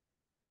slide.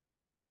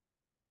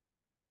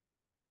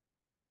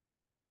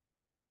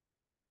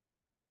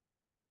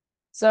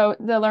 So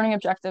the learning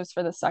objectives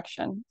for this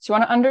section. So you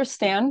want to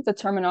understand the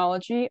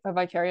terminology of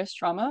vicarious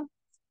trauma.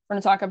 We're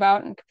going to talk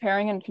about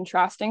comparing and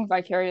contrasting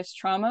vicarious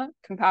trauma,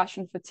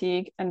 compassion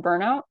fatigue, and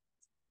burnout,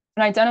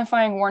 and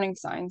identifying warning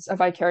signs of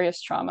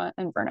vicarious trauma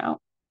and burnout.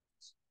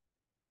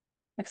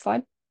 Next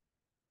slide.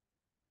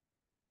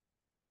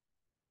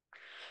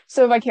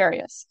 So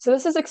vicarious. So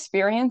this is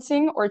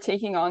experiencing or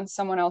taking on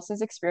someone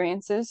else's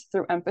experiences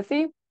through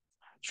empathy.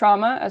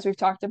 Trauma, as we've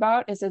talked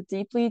about, is a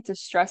deeply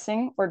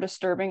distressing or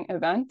disturbing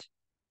event.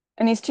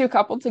 And these two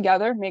coupled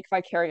together make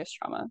vicarious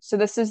trauma. So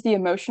this is the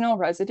emotional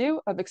residue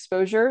of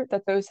exposure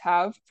that those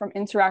have from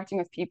interacting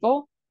with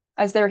people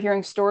as they're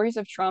hearing stories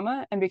of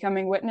trauma and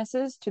becoming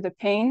witnesses to the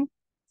pain,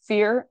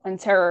 fear, and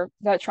terror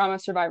that trauma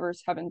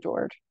survivors have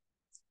endured.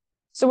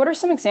 So what are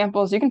some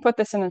examples? You can put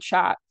this in the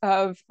chat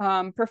of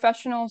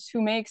professionals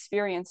who may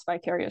experience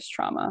vicarious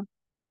trauma.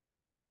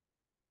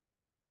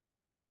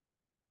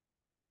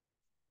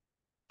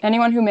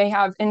 Anyone who may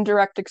have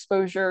indirect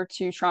exposure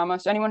to trauma.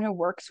 So anyone who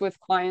works with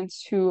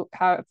clients who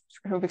have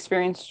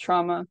experienced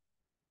trauma.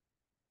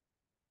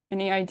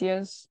 Any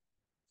ideas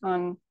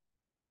on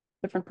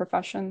different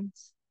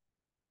professions?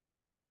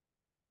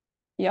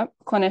 Yep,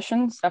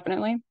 clinicians,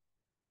 definitely.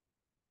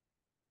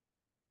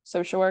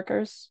 Social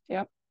workers,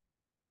 yep.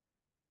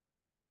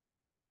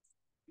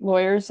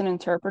 Lawyers and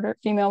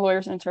female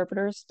lawyers and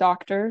interpreters,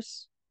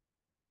 doctors.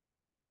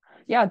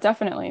 Yeah,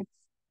 definitely.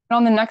 And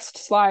on the next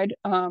slide,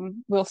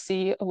 we'll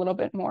see a little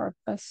bit more of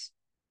this.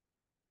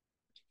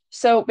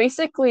 So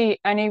basically,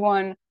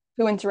 anyone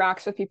who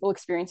interacts with people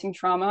experiencing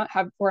trauma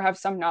have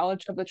some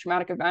knowledge of the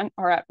traumatic event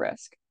are at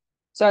risk.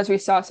 So as we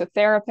saw, so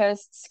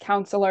therapists,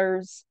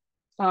 counselors,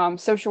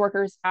 social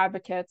workers,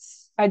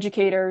 advocates,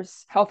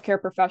 educators, healthcare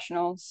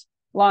professionals,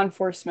 law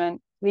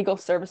enforcement, legal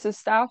services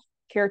staff,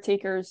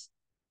 caretakers,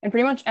 and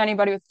pretty much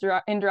anybody with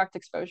indirect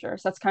exposure.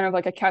 So that's kind of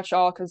like a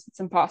catch-all because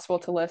it's impossible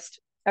to list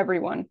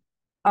everyone.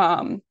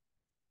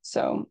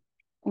 So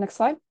next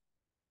slide.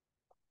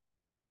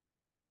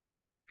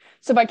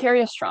 So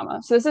vicarious trauma.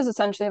 So this is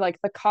essentially like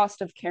the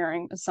cost of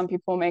caring, as some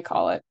people may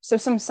call it. So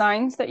some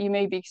signs that you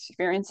may be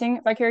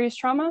experiencing vicarious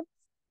trauma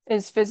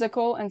is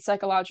physical and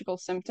psychological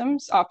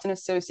symptoms often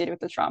associated with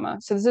the trauma.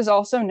 So this is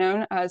also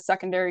known as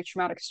secondary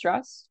traumatic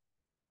stress.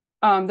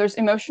 There's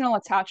emotional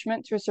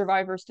attachment to a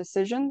survivor's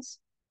decisions,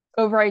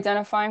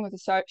 over-identifying with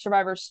a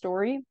survivor's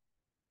story,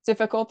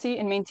 difficulty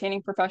in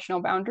maintaining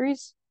professional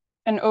boundaries,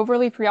 and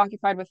overly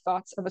preoccupied with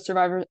thoughts of a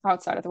survivor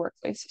outside of the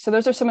workplace. So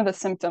those are some of the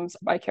symptoms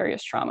of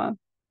vicarious trauma.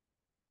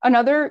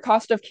 Another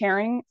cost of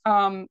caring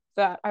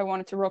that I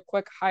wanted to real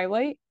quick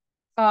highlight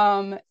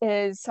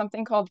is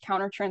something called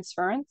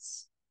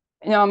countertransference.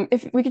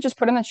 If we could just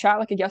put in the chat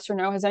like a yes or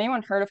no, has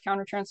anyone heard of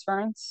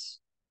countertransference?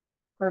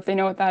 Or if they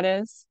know what that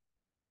is?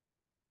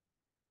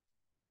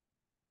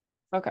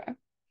 Okay.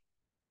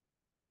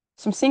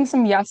 So I'm seeing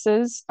some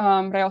yeses,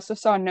 but I also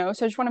saw no.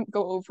 So I just want to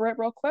go over it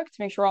real quick to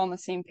make sure we're all on the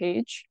same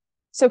page.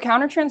 So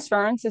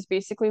countertransference is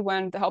basically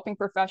when the helping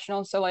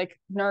professionals, so like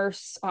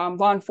nurse,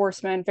 law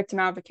enforcement, victim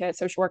advocate,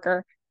 social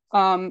worker,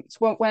 so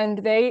when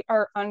they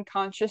are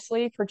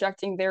unconsciously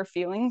projecting their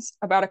feelings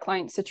about a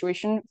client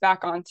situation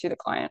back onto the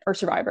client or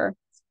survivor.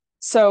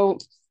 So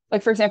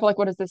like, for example, like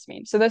what does this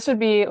mean? So this would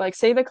be like,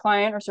 say the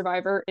client or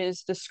survivor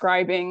is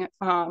describing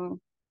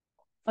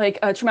like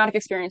a traumatic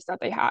experience that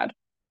they had.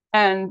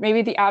 And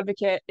maybe the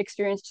advocate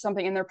experienced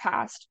something in their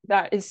past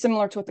that is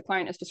similar to what the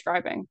client is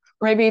describing.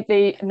 Or maybe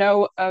they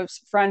know a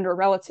friend or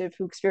relative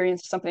who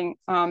experienced something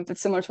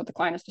that's similar to what the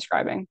client is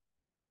describing.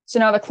 So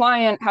now the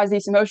client has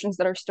these emotions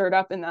that are stirred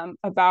up in them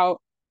about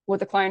what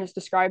the client is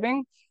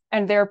describing,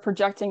 and they're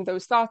projecting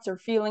those thoughts or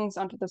feelings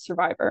onto the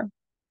survivor.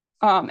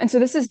 And so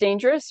this is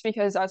dangerous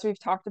because, as we've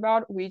talked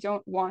about, we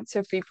don't want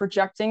to be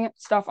projecting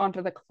stuff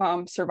onto the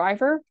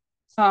survivor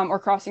or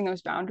crossing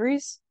those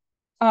boundaries.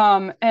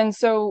 And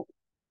so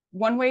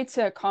one way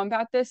to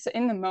combat this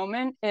in the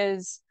moment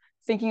is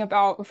thinking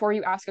about before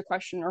you ask a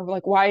question or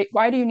like,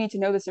 why do you need to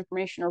know this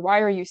information, or why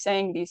are you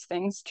saying these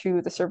things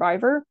to the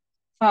survivor?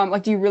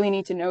 Like, do you really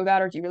need to know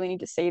that, or do you really need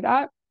to say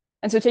that?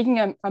 And so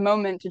taking a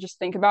moment to just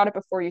think about it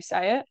before you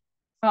say it,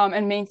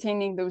 and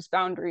maintaining those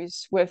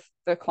boundaries with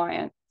the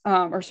client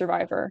or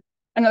survivor.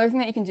 Another thing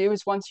that you can do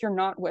is once you're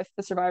not with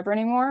the survivor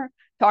anymore,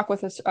 talk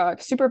with a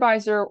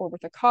supervisor or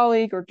with a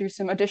colleague, or do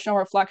some additional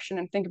reflection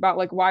and think about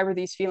like, why were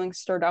these feelings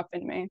stirred up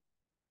in me?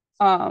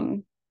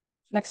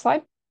 Next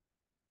slide.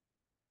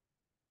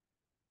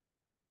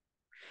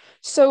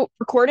 So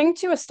according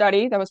to a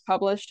study that was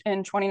published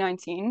in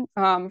 2019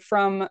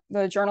 from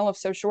the Journal of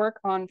Social Work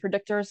on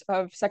predictors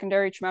of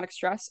secondary traumatic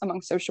stress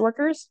among social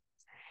workers,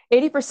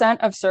 80%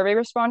 of survey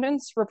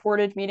respondents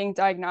reported meeting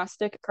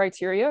diagnostic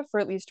criteria for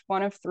at least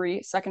one of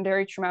three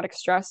secondary traumatic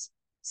stress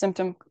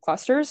symptom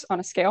clusters on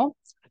a scale.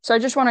 So I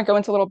just want to go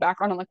into a little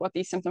background on like what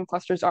these symptom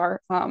clusters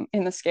are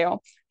in the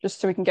scale, just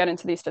so we can get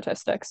into these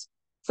statistics.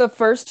 So the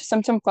first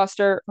symptom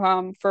cluster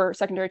for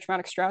secondary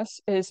traumatic stress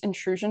is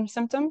intrusion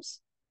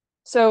symptoms.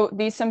 So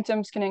these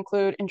symptoms can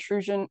include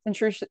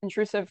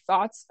intrusive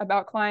thoughts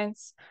about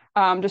clients,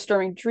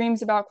 disturbing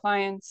dreams about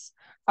clients,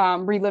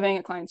 reliving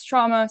a client's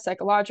trauma,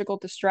 psychological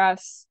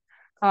distress.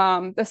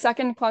 The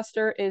second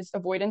cluster is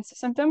avoidance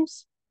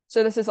symptoms.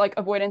 So this is like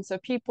avoidance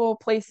of people,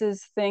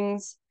 places,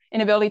 things,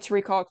 inability to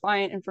recall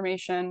client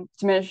information,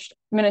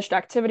 diminished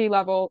activity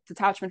level,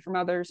 detachment from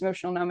others,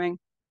 emotional numbing.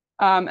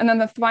 And then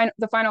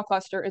the final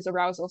cluster is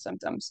arousal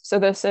symptoms. So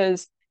this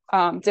is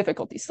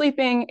difficulty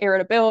sleeping,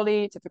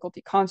 irritability,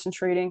 difficulty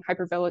concentrating,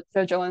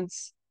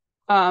 hypervigilance.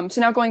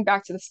 So now going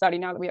back to the study,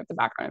 now that we have the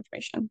background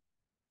information.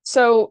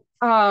 So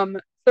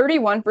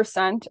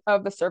 31%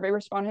 of the survey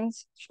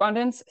respondents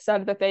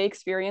said that they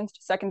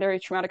experienced secondary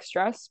traumatic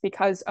stress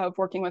because of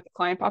working with a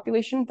client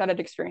population that had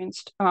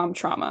experienced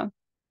trauma.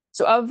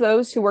 So of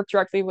those who work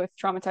directly with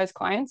traumatized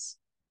clients,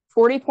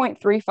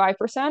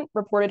 40.35%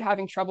 reported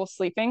having trouble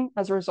sleeping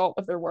as a result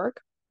of their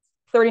work.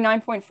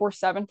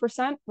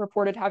 39.47%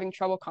 reported having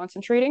trouble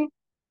concentrating.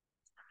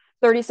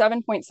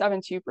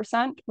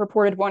 37.72%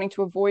 reported wanting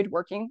to avoid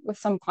working with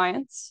some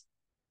clients.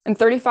 And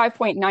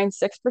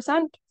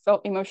 35.96%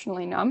 felt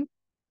emotionally numb.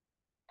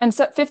 And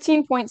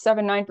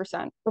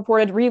 15.79%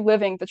 reported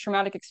reliving the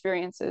traumatic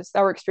experiences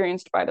that were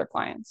experienced by their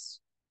clients.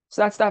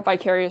 So that's that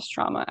vicarious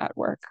trauma at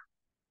work.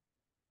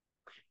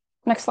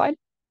 Next slide.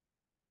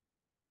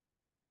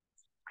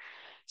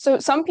 So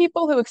some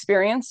people who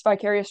experience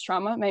vicarious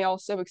trauma may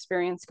also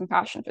experience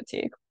compassion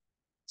fatigue.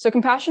 So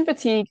compassion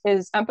fatigue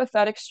is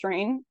empathetic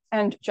strain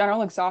and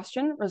general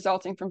exhaustion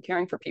resulting from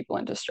caring for people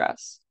in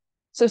distress.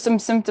 So some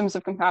symptoms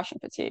of compassion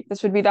fatigue.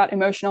 This would be that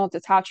emotional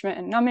detachment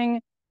and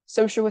numbing,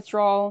 social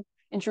withdrawal,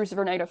 intrusive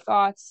or negative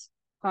thoughts,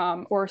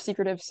 or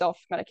secretive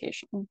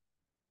self-medication.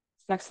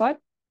 Next slide.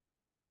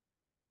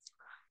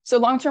 So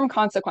long-term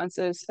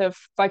consequences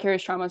if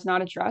vicarious trauma is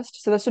not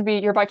addressed. So this would be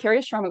your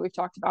vicarious trauma that we've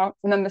talked about,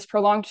 and then this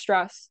prolonged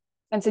stress,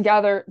 and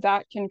together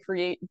that can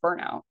create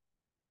burnout.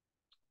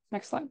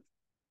 Next slide.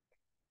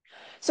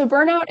 So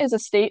burnout is a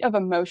state of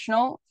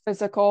emotional,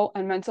 physical,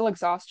 and mental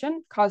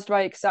exhaustion caused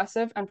by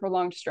excessive and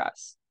prolonged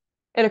stress.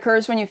 It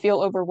occurs when you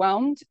feel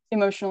overwhelmed,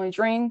 emotionally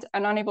drained,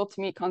 and unable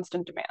to meet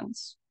constant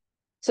demands.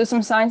 So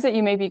some signs that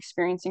you may be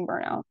experiencing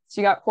burnout. So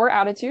you got poor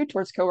attitude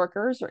towards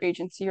coworkers or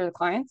agency or the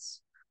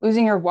clients,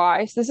 losing your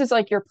why. So this is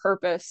like your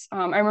purpose.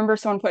 I remember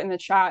someone put in the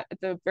chat at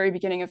the very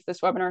beginning of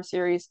this webinar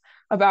series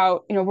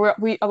about,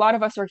 we a lot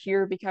of us are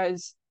here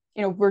because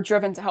we're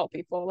driven to help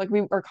people, like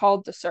we are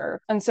called to serve.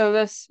 And so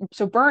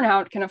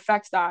burnout can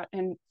affect that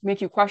and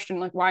make you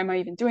question, like, why am I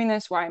even doing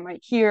this? Why am I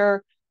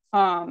here?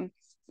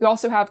 We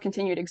also have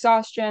continued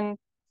exhaustion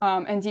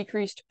and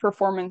decreased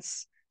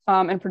performance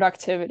and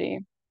productivity.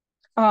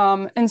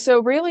 And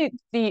so really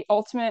the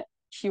ultimate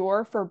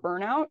cure for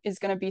burnout is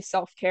going to be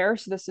self-care.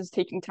 So this is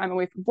taking time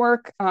away from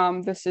work.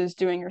 This is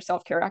doing your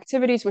self-care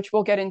activities, which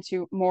we'll get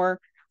into more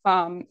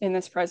in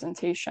this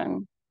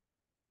presentation.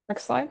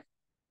 Next slide.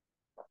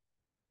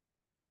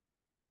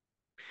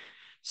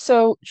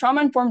 So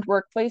trauma-informed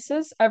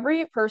workplaces,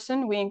 every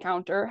person we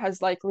encounter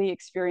has likely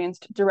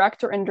experienced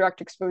direct or indirect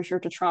exposure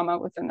to trauma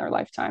within their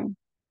lifetime.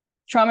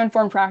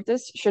 Trauma-informed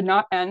practice should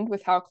not end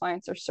with how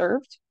clients are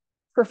served.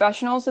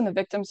 Professionals in the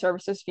victim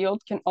services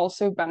field can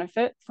also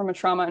benefit from a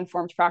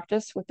trauma-informed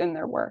practice within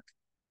their work.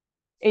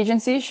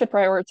 Agencies should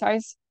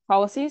prioritize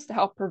policies to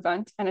help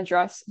prevent and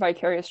address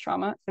vicarious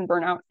trauma and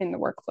burnout in the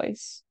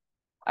workplace.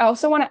 I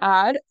also want to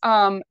add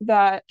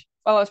that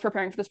while I was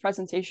preparing for this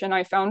presentation,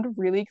 I found a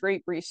really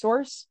great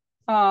resource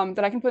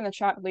that I can put in the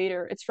chat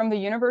later. It's from the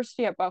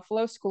University at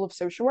Buffalo School of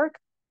Social Work,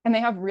 and they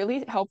have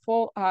really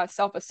helpful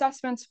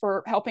self-assessments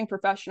for helping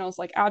professionals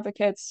like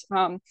advocates.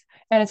 And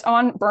it's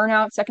on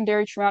burnout,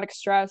 secondary traumatic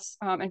stress,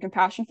 and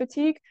compassion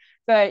fatigue.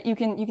 But you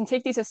can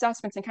take these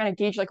assessments and kind of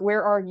gauge, like,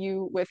 where are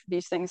you with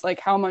these things? Like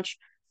how much,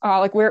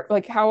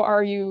 how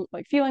are you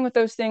like feeling with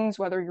those things,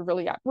 whether you're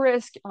really at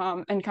risk,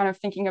 and kind of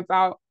thinking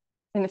about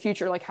in the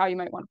future, like how you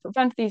might want to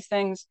prevent these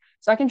things.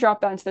 So I can drop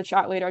that into the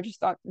chat later. I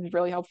just thought it was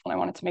really helpful and I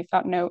wanted to make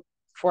that note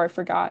before I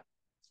forgot.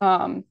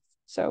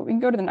 So we can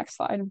go to the next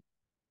slide.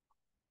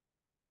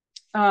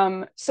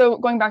 So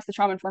going back to the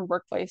trauma-informed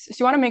workplace, so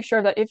you want to make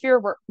sure that if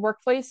your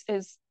workplace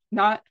is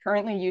not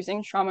currently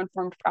using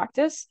trauma-informed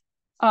practice,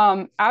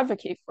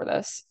 advocate for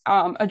this.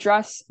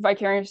 Address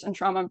vicarious and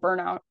trauma and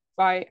burnout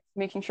by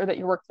making sure that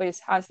your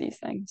workplace has these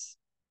things.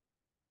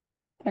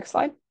 Next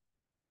slide.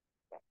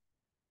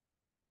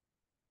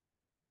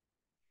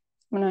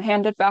 I'm going to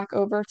hand it back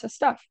over to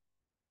Steph.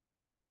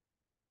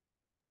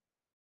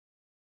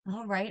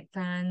 All right,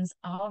 friends.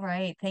 All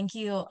right. Thank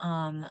you,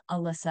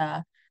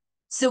 Alyssa.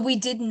 So we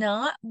did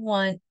not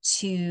want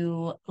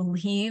to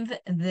leave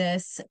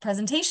this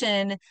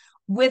presentation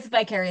with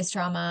vicarious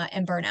trauma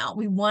and burnout.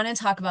 We want to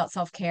talk about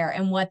self-care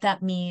and what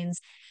that means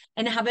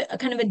and have a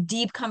kind of a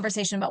deep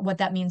conversation about what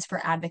that means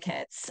for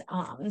advocates.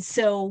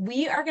 So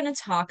we are going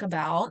to talk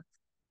about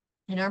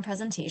in our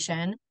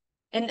presentation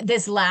in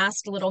this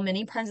last little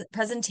mini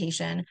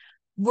presentation,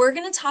 we're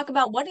going to talk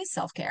about what is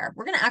self-care.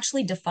 We're going to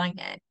actually define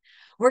it.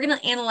 We're going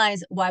to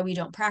analyze why we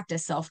don't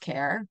practice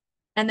self-care.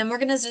 And then we're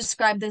going to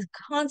describe the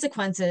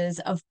consequences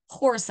of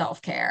poor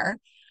self-care.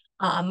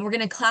 We're going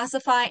to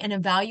classify and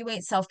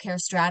evaluate self-care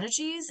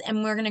strategies,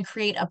 and we're going to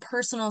create a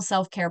personal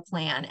self-care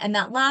plan. And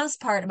that last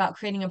part about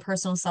creating a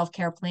personal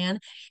self-care plan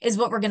is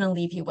what we're going to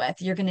leave you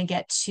with. You're going to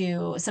get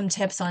to some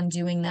tips on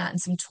doing that and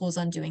some tools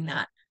on doing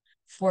that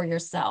for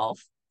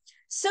yourself.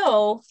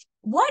 So,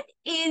 what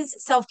is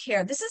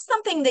self-care? This is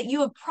something that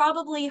you have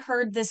probably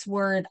heard this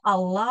word a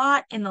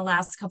lot in the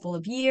last couple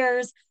of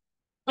years.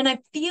 And I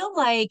feel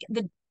like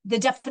the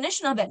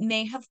definition of it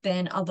may have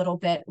been a little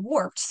bit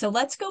warped. So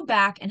let's go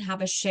back and have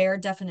a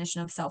shared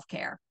definition of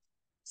self-care.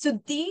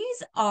 So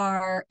these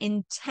are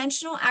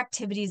intentional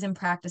activities and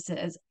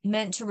practices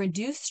meant to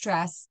reduce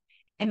stress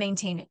and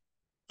maintain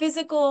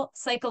physical,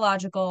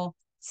 psychological,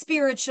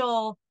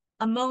 spiritual,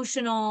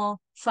 emotional,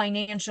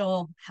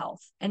 financial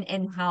health, and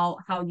how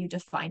you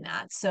define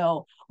that.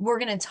 So we're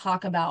going to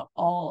talk about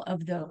all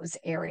of those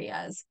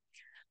areas.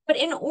 But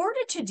in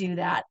order to do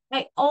that,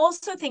 I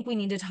also think we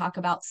need to talk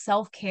about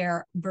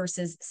self-care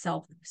versus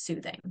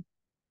self-soothing.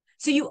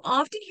 So you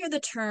often hear the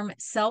term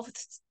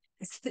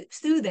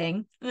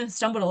self-soothing, I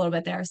stumbled a little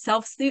bit there,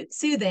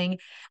 self-soothing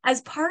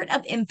as part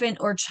of infant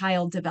or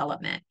child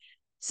development.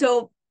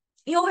 So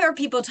you'll hear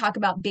people talk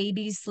about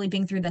babies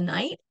sleeping through the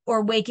night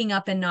or waking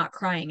up and not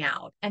crying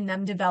out and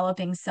them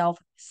developing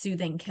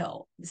self-soothing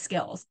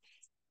skills.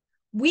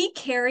 We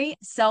carry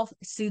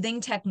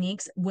self-soothing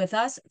techniques with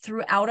us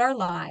throughout our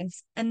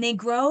lives, and they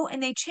grow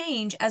and they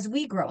change as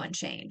we grow and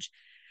change.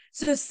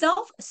 So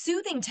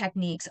self-soothing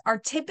techniques are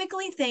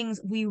typically things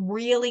we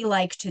really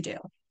like to do.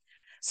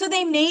 So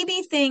they may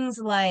be things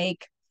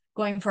like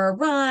going for a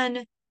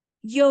run,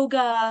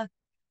 yoga,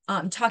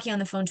 talking on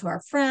the phone to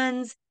our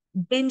friends,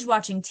 binge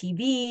watching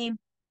TV,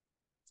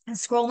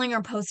 scrolling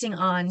or posting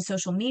on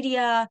social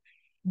media,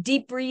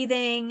 deep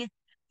breathing,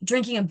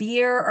 drinking a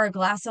beer or a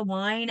glass of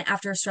wine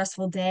after a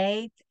stressful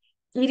day,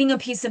 eating a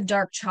piece of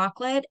dark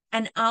chocolate.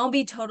 And I'll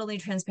be totally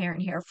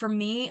transparent here. For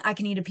me, I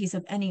can eat a piece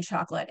of any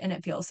chocolate and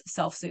it feels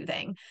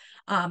self-soothing.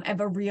 I have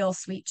a real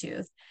sweet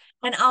tooth.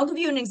 And I'll give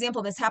you an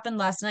example. This happened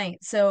last night.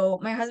 So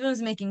my husband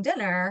was making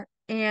dinner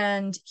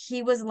and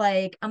he was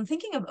like, I'm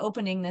thinking of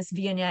opening this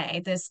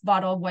Viognier, this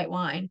bottle of white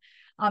wine.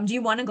 Do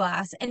you want a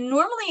glass? And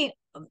normally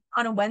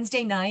on a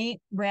Wednesday night,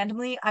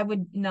 randomly, that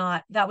would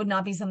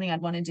not be something I'd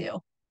want to do.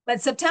 But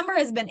September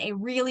has been a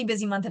really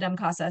busy month at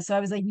MCASA. So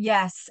I was like,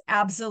 yes,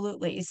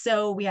 absolutely.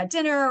 So we had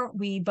dinner.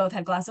 We both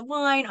had a glass of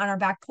wine on our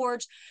back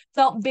porch.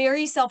 Felt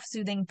very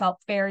self-soothing, felt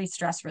very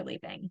stress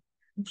relieving.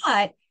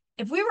 But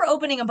if we were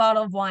opening a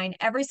bottle of wine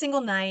every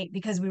single night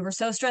because we were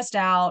so stressed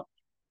out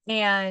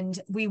and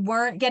we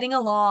weren't getting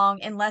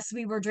along unless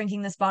we were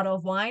drinking this bottle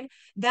of wine,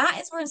 that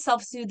is where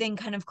self-soothing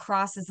kind of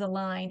crosses the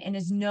line and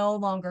is no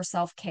longer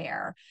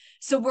self-care.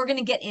 So we're going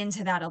to get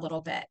into that a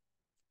little bit.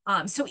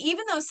 So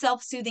even though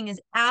self-soothing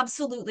is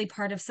absolutely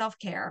part of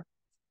self-care,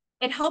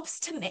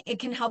 it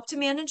can help to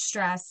manage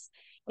stress.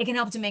 It can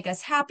help to make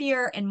us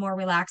happier and more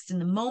relaxed in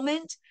the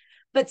moment.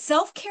 But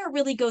self-care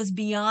really goes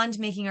beyond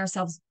making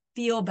ourselves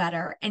feel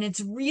better. And it's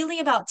really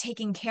about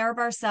taking care of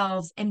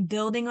ourselves and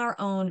building our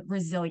own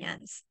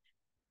resilience.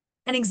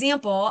 An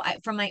example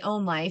from my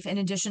own life, in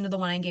addition to the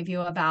one I gave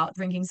you about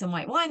drinking some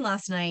white wine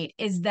last night,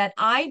 is that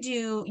I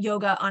do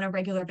yoga on a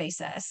regular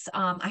basis.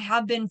 I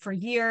have been for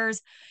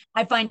years.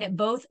 I find it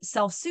both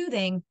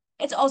self-soothing.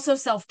 It's also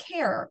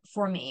self-care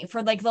for me.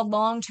 For like the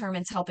long term,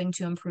 it's helping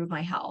to improve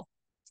my health.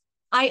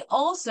 I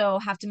also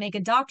have to make a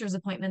doctor's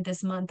appointment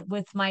this month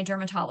with my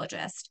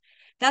dermatologist.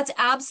 That's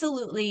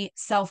absolutely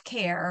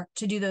self-care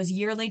to do those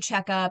yearly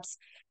checkups,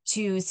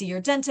 to see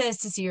your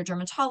dentist, to see your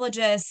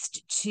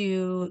dermatologist,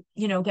 to,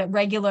 get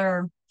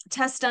regular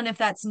tests done if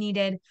that's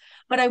needed.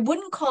 But I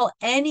wouldn't call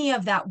any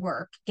of that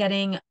work,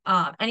 getting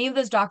any of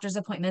those doctor's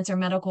appointments or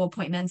medical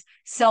appointments,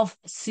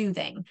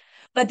 self-soothing.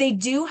 But they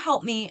do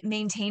help me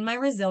maintain my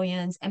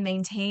resilience and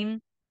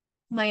maintain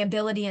my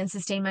ability and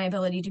sustain my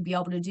ability to be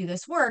able to do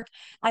this work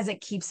as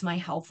it keeps my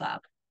health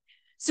up.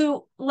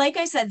 So, like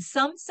I said,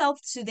 some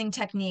self-soothing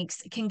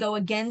techniques can go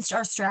against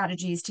our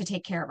strategies to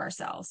take care of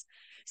ourselves.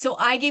 So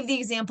I gave the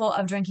example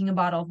of drinking a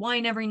bottle of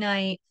wine every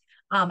night.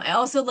 I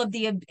also love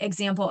the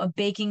example of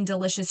baking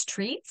delicious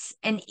treats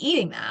and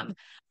eating them.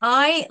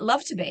 I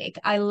love to bake.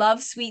 I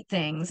love sweet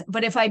things.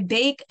 But if I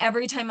bake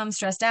every time I'm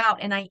stressed out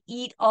and I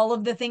eat all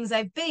of the things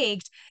I've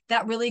baked,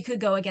 that really could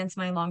go against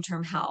my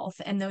long-term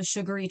health. And those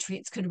sugary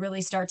treats could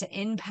really start to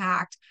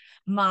impact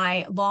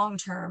my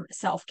long-term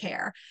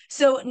self-care.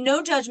 So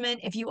no judgment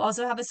if you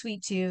also have a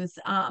sweet tooth,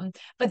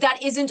 but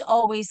that isn't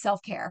always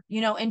self-care.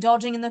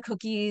 Indulging in the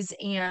cookies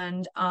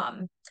and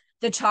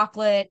the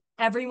chocolate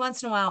every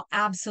once in a while,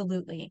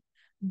 absolutely.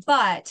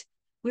 But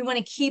we want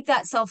to keep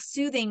that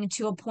self-soothing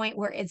to a point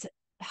where it's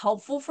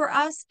helpful for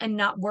us and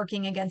not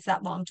working against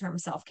that long-term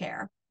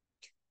self-care.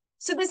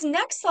 So this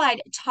next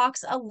slide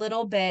talks a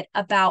little bit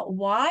about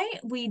why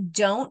we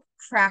don't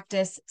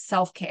practice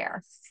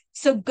self-care.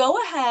 So go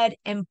ahead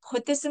and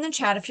put this in the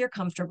chat if you're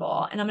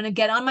comfortable. And I'm going to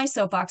get on my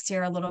soapbox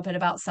here a little bit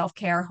about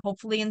self-care,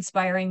 hopefully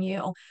inspiring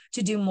you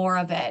to do more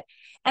of it.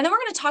 And then we're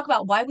going to talk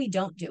about why we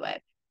don't do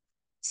it.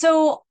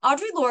 So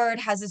Audre Lorde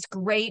has this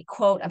great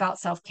quote about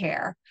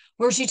self-care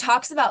where she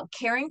talks about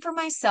caring for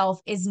myself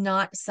is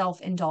not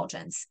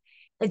self-indulgence.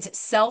 It's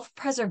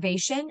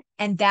self-preservation,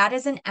 and that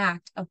is an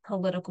act of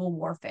political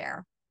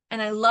warfare.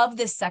 And I love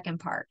this second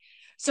part.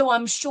 So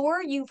I'm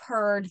sure you've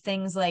heard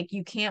things like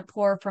you can't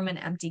pour from an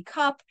empty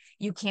cup,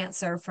 you can't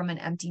serve from an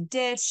empty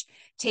dish,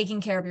 taking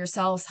care of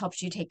yourselves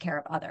helps you take care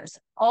of others.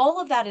 All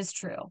of that is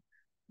true.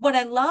 What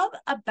I love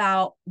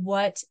about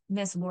what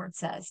Miss Lorde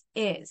says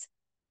is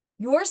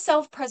your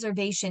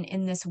self-preservation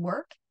in this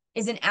work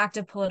is an act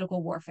of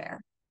political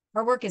warfare.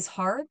 Our work is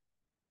hard.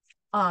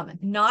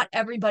 Not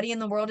everybody in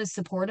the world is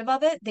supportive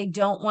of it. They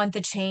don't want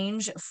the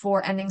change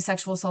for ending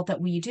sexual assault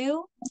that we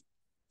do.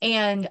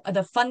 And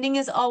the funding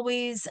is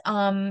always,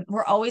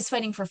 we're always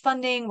fighting for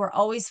funding. We're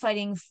always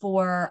fighting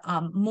for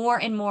more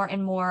and more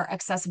and more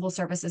accessible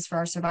services for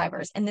our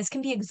survivors. And this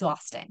can be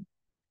exhausting.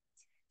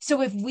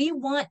 So if we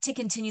want to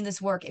continue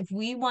this work, if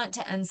we want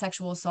to end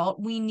sexual assault,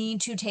 we need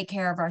to take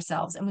care of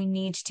ourselves and we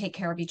need to take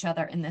care of each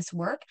other in this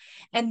work.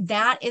 And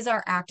that is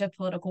our act of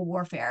political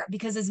warfare,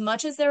 because as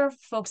much as there are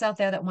folks out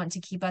there that want to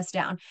keep us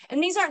down,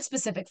 and these aren't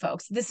specific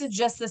folks, this is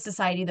just the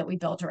society that we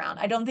built around.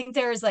 I don't think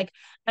there is like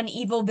an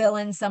evil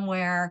villain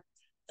somewhere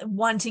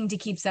wanting to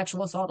keep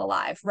sexual assault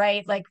alive,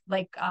 right?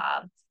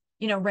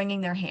 Wringing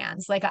their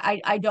hands. Like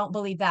I don't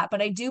believe that,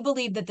 but I do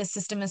believe that the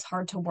system is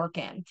hard to work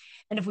in.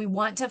 And if we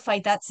want to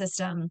fight that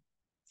system,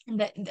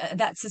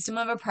 that system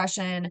of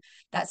oppression,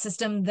 that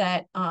system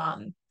that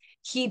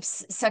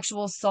keeps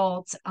sexual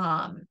assault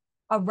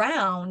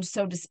around,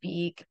 so to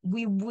speak,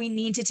 we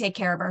need to take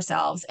care of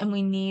ourselves and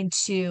we need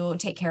to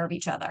take care of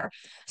each other.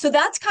 So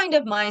that's kind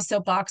of my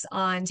soapbox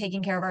on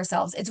taking care of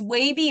ourselves. It's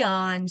way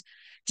beyond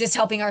just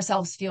helping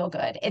ourselves feel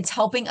good. It's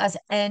helping us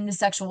end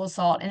sexual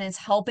assault, and it's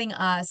helping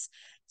us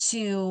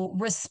to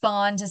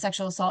respond to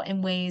sexual assault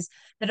in ways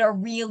that are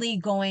really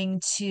going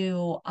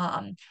to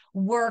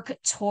work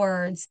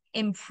towards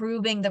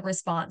improving the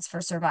response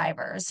for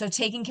survivors. So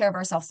taking care of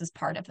ourselves is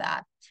part of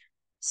that.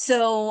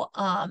 So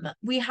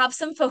we have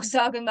some folks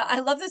talking about,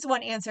 I love this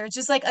one answer. It's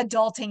just like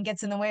adulting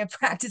gets in the way of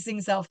practicing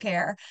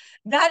self-care.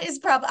 That is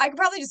probably, I could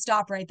probably just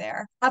stop right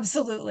there.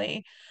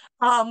 Absolutely.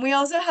 We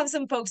also have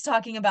some folks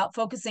talking about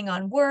focusing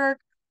on work,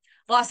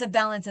 loss of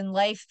balance in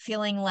life,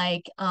 feeling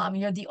like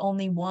you're the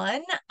only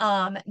one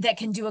that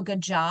can do a good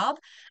job.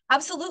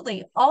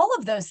 Absolutely. All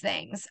of those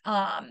things.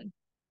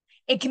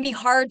 It can be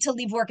hard to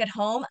leave work at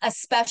home,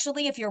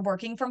 especially if you're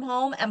working from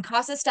home.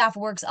 MCASA staff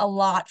works a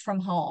lot from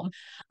home.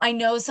 I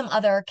know some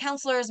other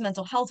counselors,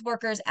 mental health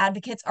workers,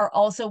 advocates are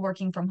also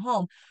working from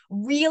home.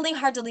 Really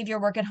hard to leave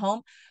your work at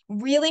home.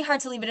 Really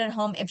hard to leave it at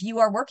home if you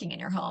are working in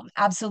your home.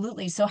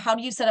 Absolutely. So how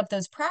do you set up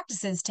those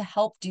practices to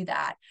help do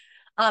that?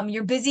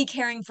 You're busy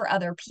caring for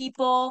other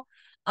people.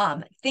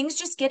 Things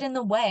just get in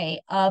the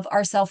way of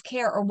our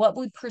self-care or what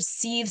we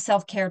perceive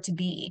self-care to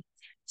be.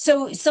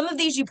 So some of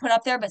these you put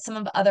up there, but some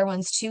of the other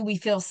ones too, we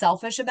feel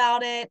selfish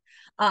about it.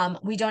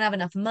 We don't have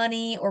enough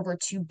money or we're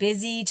too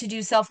busy to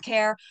do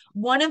self-care.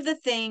 One of the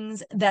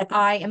things that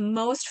I am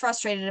most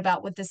frustrated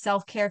about with the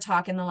self-care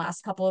talk in the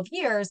last couple of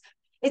years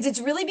is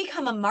it's really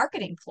become a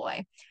marketing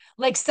ploy.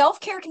 Like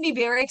self-care can be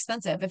very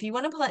expensive. If you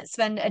want to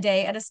spend a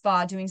day at a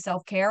spa doing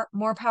self-care,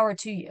 more power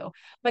to you.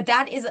 But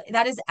that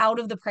is out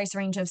of the price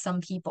range of some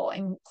people,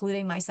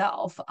 including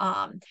myself.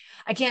 I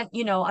can't,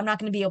 I'm not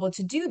going to be able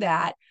to do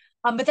that.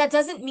 But that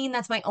doesn't mean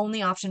that's my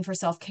only option for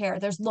self-care.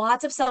 There's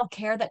lots of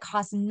self-care that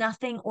costs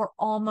nothing or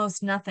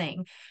almost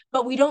nothing,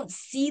 but we don't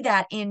see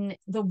that in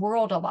the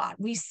world a lot.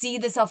 We see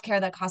the self-care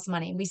that costs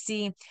money. We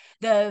see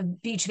the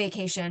beach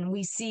vacation.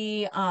 We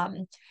see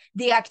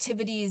the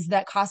activities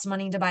that cost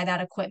money to buy that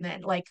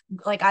equipment. Like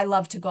I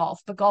love to golf,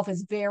 but golf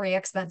is very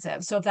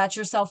expensive. So if that's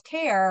your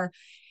self-care,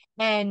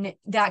 and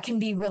that can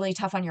be really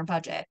tough on your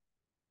budget.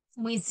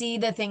 We see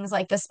the things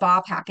like the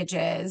spa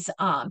packages.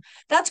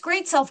 That's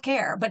great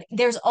self-care, but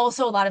there's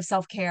also a lot of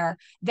self-care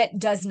that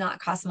does not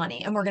cost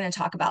money. And we're going to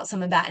talk about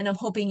some of that. And I'm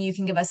hoping you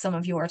can give us some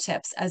of your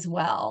tips as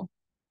well.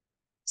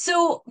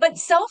 So, but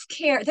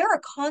self-care, there are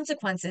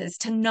consequences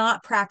to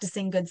not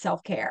practicing good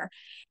self-care.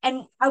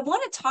 And I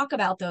want to talk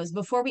about those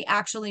before we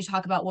actually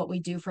talk about what we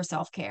do for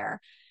self-care.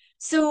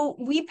 So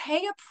we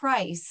pay a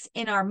price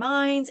in our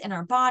minds, in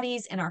our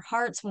bodies, in our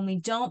hearts when we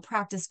don't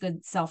practice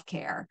good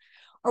self-care,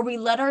 or we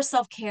let our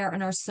self-care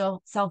and our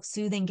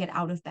self-soothing get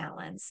out of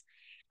balance.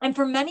 And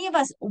for many of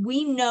us,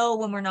 we know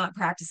when we're not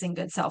practicing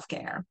good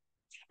self-care.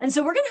 And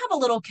so we're going to have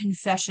a little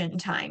confession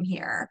time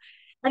here.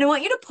 And I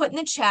want you to put in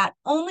the chat,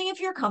 only if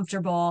you're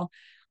comfortable,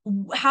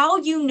 how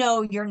you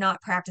know you're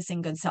not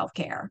practicing good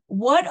self-care.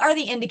 What are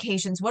the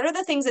indications? What are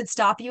the things that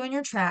stop you in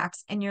your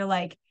tracks and you're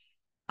like,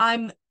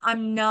 I'm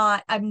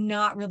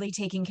not really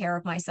taking care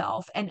of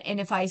myself. And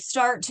if I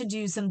start to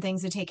do some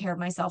things to take care of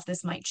myself,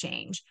 this might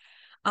change.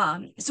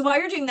 So while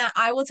you're doing that,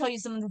 I will tell you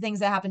some of the things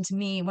that happen to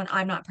me when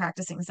I'm not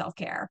practicing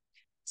self-care.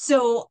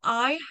 So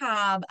I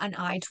have an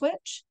eye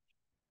twitch.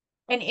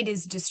 and it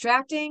is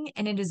distracting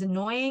and it is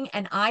annoying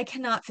and I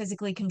cannot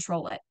physically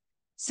control it.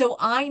 So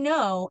I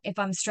know if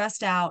I'm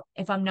stressed out,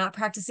 if I'm not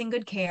practicing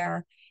good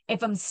care,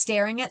 if I'm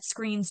staring at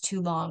screens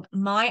too long,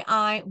 my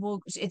eye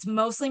will, it's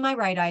mostly my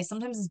right eye,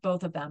 sometimes it's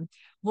both of them,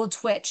 will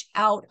twitch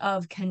out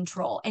of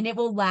control and it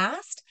will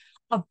last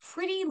a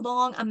pretty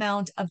long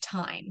amount of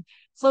time.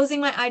 Closing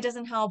my eye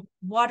doesn't help.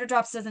 Water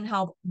drops doesn't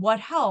help. What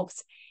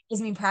helps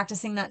is me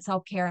practicing that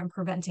self-care and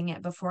preventing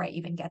it before I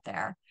even get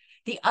there.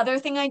 The other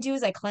thing I do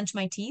is I clench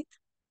my teeth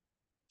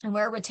and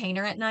wear a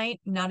retainer at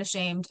night. I'm not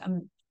ashamed.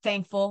 I'm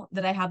thankful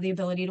that I have the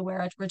ability to wear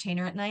a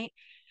retainer at night.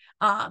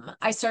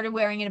 I started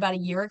wearing it about a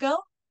year ago.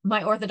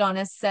 My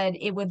orthodontist said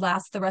it would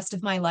last the rest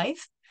of my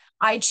life.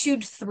 I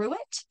chewed through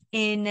it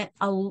in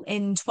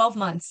 12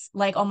 months,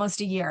 like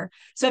almost a year.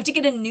 So I have to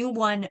get a new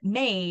one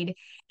made.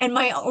 And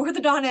my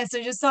orthodontist,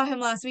 I just saw him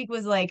last week,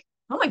 was like,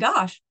 "Oh my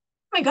gosh,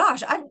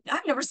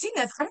 I've never seen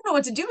this. I don't know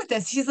what to do with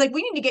this." He's like,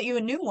 "We need to get you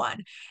a new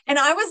one." And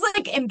I was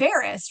like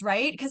embarrassed,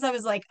 right? Because I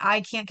was like, I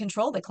can't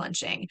control the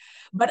clenching.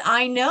 But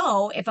I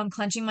know if I'm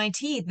clenching my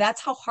teeth, that's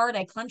how hard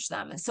I clench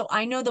them. So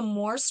I know the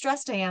more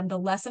stressed I am, the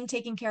less I'm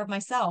taking care of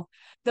myself,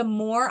 the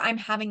more I'm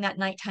having that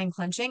nighttime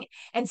clenching.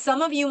 And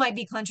some of you might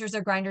be clenchers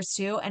or grinders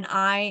too. And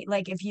I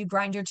like if you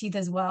grind your teeth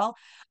as well,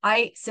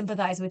 I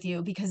sympathize with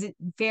you because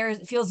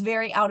feels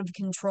very out of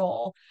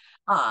control.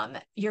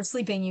 You're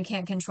sleeping, you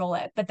can't control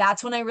it. But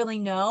that's when I really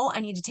know I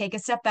need to take a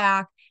step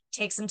back,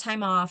 take some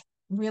time off,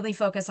 really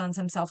focus on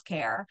some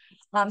self-care.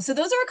 So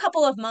those are a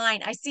couple of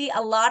mine. I see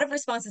a lot of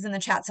responses in the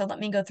chat, so let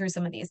me go through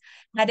some of these.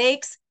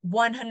 Headaches,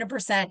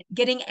 100%.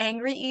 Getting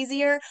angry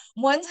easier.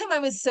 One time I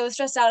was so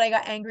stressed out, I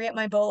got angry at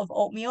my bowl of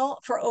oatmeal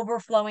for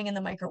overflowing in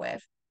the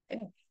microwave.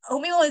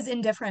 Oatmeal is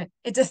indifferent.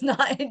 It does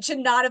not, it should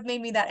not have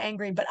made me that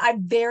angry, but I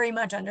very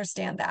much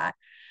understand that.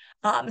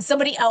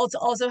 Somebody else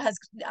also has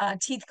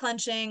teeth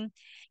clenching,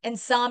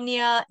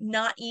 insomnia,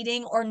 not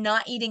eating or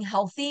not eating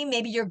healthy.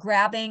 Maybe you're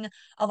grabbing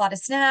a lot of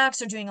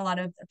snacks or doing a lot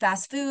of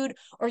fast food,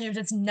 or you're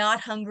just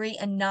not hungry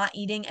and not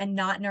eating and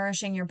not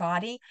nourishing your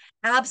body.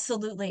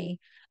 Absolutely.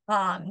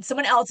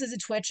 Someone else is a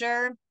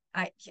twitcher.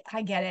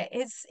 I get it.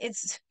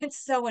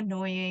 It's so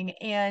annoying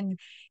and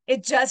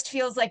it just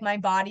feels like my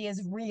body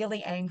is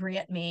really angry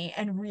at me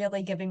and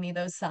really giving me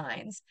those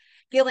signs.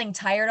 Feeling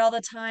tired all the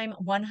time,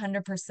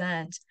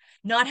 100%.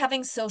 Not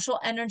having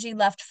social energy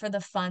left for the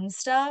fun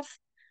stuff,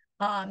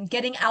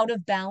 getting out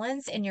of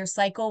balance in your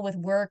cycle with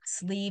work,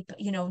 sleep,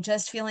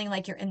 just feeling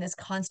like you're in this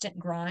constant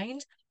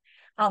grind,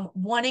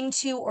 wanting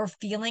to or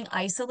feeling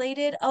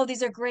isolated. Oh,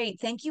 these are great.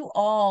 Thank you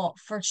all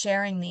for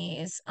sharing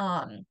these.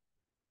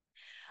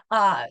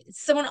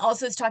 Someone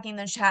also is talking in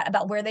the chat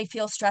about where they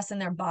feel stress in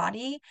their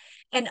body.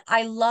 And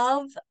I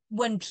love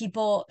when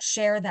people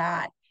share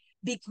that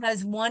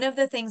because one of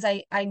the things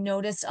I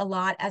noticed a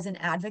lot as an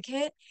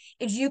advocate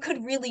is you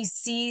could really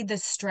see the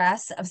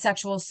stress of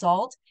sexual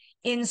assault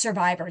in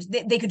survivors.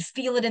 They could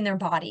feel it in their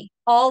body.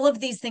 All of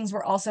these things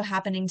were also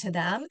happening to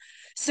them.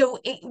 So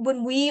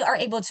when we are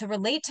able to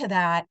relate to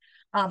that,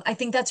 I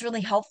think that's really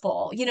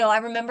helpful. I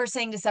remember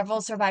saying to several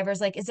survivors,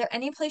 like, is there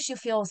any place you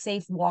feel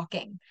safe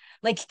walking?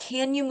 Like,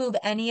 can you move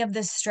any of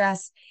this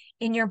stress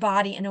in your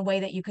body in a way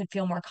that you could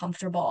feel more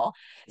comfortable?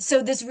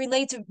 So this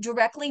relates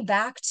directly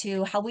back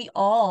to how we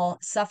all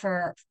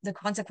suffer the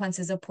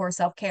consequences of poor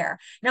self-care.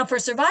 Now, for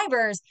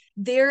survivors,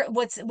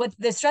 what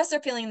the stress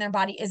they're feeling in their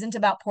body isn't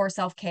about poor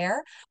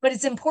self-care, but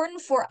it's important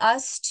for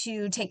us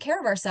to take care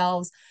of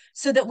ourselves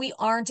so that we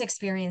aren't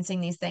experiencing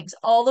these things.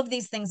 All of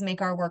these things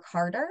make our work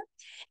harder,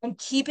 and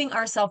keeping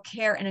our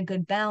self-care in a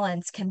good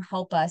balance can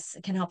help us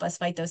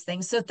fight those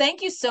things. So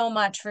thank you so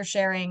much for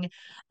sharing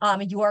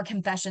your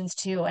confessions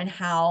too, and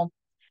how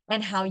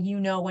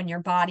when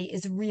your body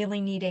is really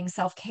needing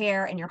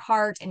self-care and your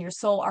heart and your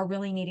soul are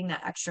really needing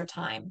that extra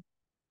time.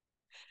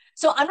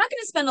 So I'm not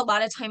going to spend a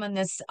lot of time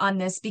on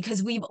this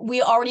because we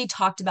already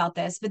talked about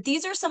this, but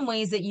these are some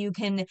ways that you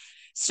can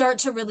start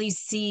to really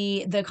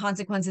see the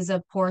consequences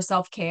of poor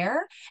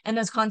self-care and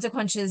those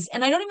consequences.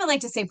 And I don't even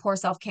like to say poor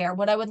self-care.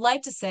 What I would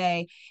like to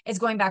say is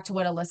going back to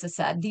what Alyssa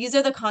said. These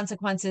are the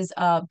consequences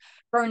of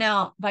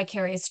burnout,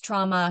 vicarious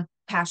trauma,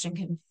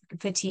 passion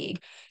fatigue.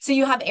 So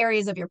you have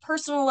areas of your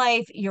personal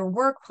life, your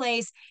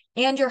workplace,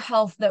 and your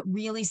health that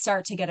really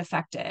start to get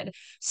affected.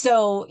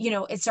 So,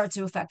 it starts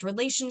to affect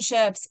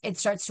relationships. It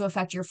starts to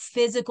affect your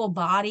physical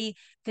body,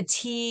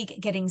 fatigue,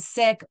 getting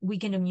sick,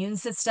 weakened immune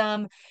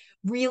system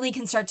really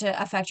can start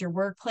to affect your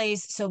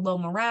workplace. So low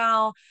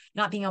morale,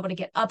 not being able to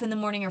get up in the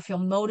morning or feel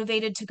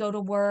motivated to go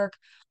to work,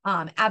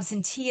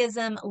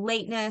 absenteeism,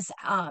 lateness,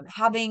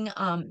 having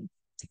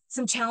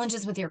some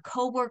challenges with your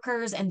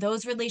coworkers and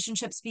those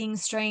relationships being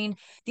strained.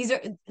 These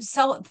are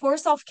poor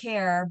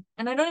self-care.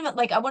 And I don't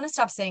even I want to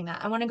stop saying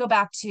that. I want to go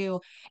back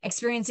to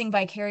experiencing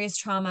vicarious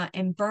trauma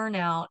and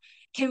burnout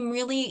can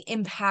really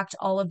impact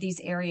all of these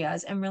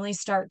areas and really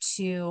start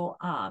to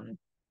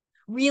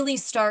really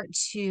start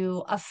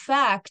to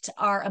affect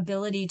our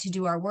ability to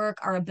do our work,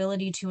 our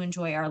ability to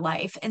enjoy our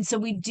life. And so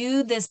we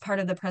do this part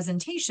of the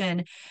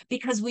presentation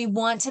because we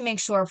want to make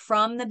sure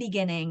from the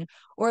beginning,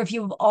 or if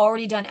you've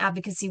already done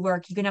advocacy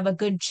work, you can have a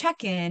good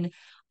check-in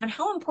on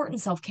how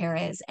important self-care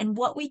is and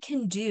what we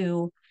can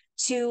do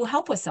to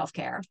help with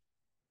self-care.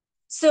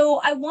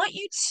 So I want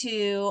you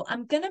to,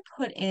 I'm going to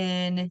put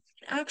in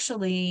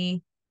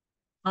actually,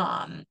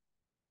 um,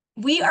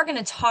 we are going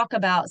to talk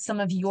about some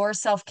of your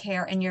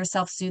self-care and your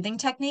self-soothing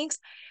techniques.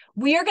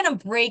 We are going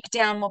to break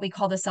down what we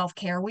call the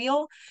self-care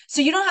wheel.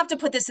 So you don't have to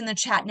put this in the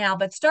chat now,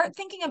 but start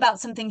thinking about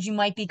some things you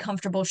might be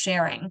comfortable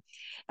sharing.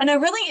 And I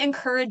really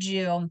encourage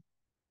you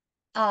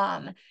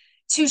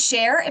to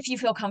share if you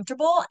feel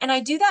comfortable. And I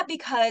do that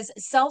because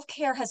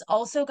self-care has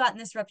also gotten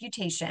this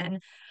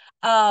reputation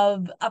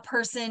of a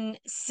person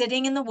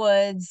sitting in the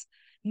woods,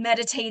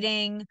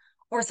 meditating,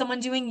 or someone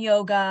doing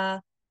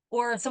yoga,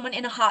 or someone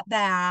in a hot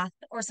bath,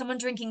 or someone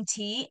drinking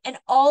tea. And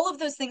all of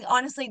those things,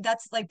 honestly,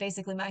 that's like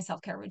basically my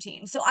self-care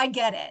routine. So I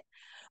get it.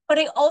 But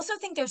I also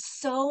think there's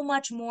so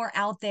much more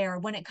out there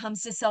when it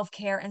comes to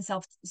self-care and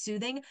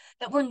self-soothing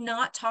that we're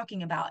not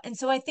talking about. And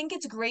so I think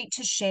it's great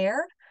to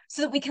share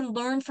so that we can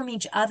learn from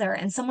each other.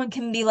 And someone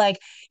can be like,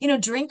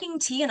 drinking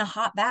tea in a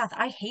hot bath,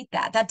 I hate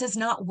that. That does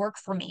not work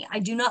for me. I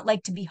do not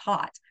like to be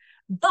hot.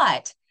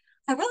 But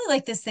I really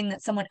like this thing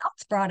that someone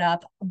else brought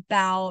up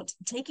about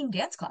taking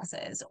dance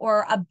classes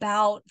or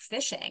about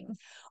fishing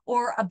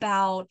or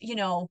about,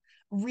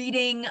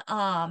 reading,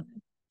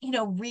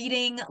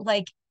 reading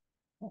like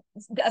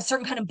a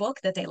certain kind of book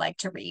that they like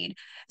to read.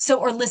 So,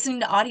 or listening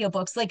to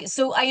audiobooks.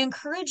 So I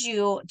encourage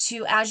you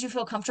to, as you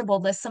feel comfortable,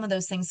 list some of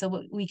those things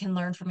so we can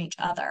learn from each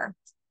other.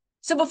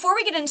 So before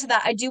we get into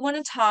that, I do want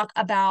to talk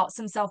about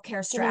some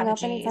self-care Getting up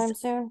strategies. anytime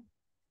soon?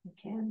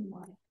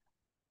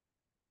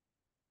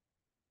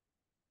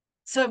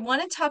 So I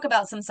want to talk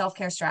about some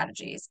self-care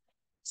strategies.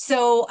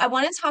 So I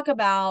want to talk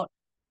about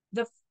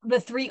the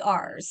 3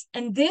 R's.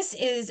 And this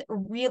is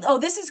real. Oh,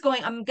 this is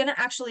going, I'm going to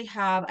actually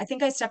have, I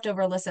think I stepped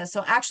over Alyssa.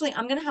 So actually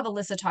I'm going to have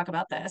Alyssa talk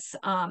about this.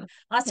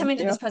 Last time I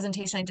did this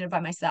presentation, I did it by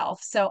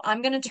myself. So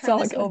I'm going to turn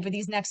this over,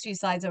 these next few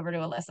slides over to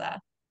Alyssa.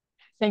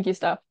 Thank you,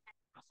 Steph.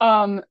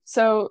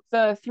 So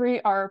the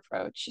 3R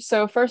approach.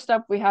 So first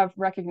up, we have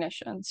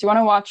recognition. So you want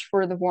to watch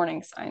for the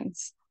warning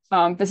signs.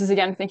 This is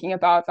again thinking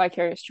about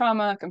vicarious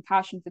trauma,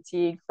 compassion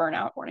fatigue,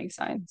 burnout warning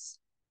signs.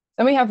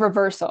 Then we have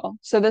reversal.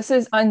 So this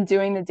is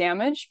undoing the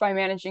damage by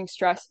managing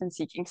stress and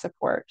seeking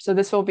support. So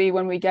this will be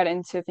when we get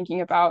into thinking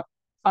about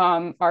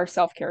our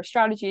self-care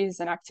strategies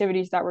and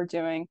activities that we're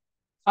doing.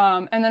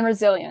 And then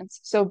resilience.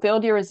 So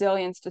build your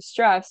resilience to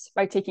stress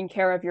by taking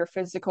care of your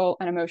physical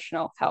and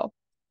emotional health.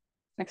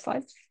 Next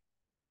slide.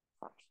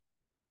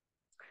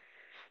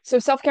 So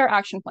self-care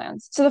action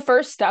plans. So the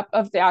first step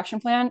of the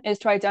action plan is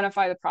to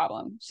identify the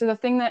problem. So the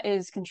thing that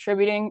is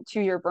contributing to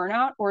your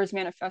burnout or is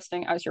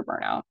manifesting as your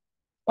burnout.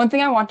 One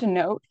thing I want to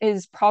note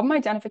is problem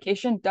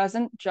identification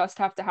doesn't just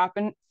have to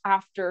happen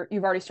after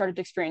you've already started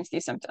to experience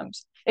these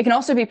symptoms. It can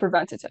also be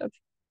preventative.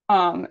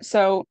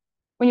 So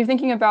when you're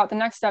thinking about the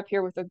next step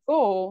here with a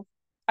goal,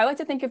 I like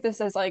to think of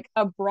this as like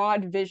a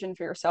broad vision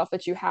for yourself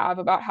that you have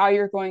about how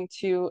you're going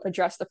to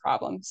address the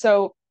problem.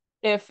 So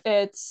if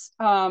it's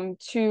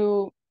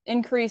to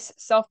increase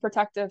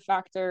self-protective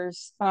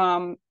factors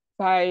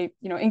by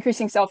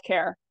increasing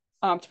self-care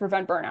to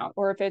prevent burnout,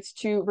 or if it's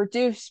to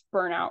reduce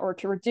burnout or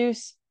to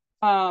reduce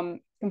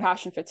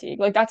compassion fatigue,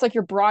 like that's like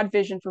your broad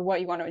vision for what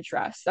you want to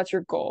address. That's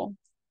your goal.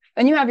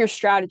 Then you have your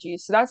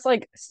strategies. So that's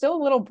like still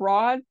a little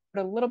broad,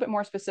 but a little bit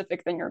more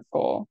specific than your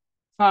goal.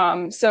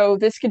 So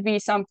this could be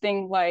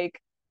something like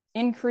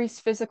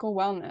increase physical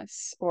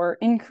wellness or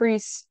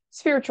increase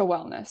spiritual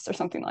wellness or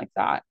something like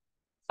that.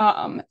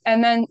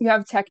 And then you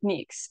have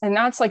techniques, and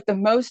that's like the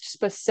most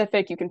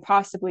specific you can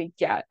possibly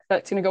get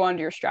that's going to go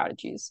under your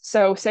strategies.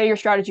 So say your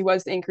strategy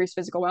was to increase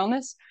physical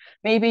wellness.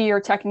 Maybe your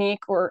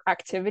technique or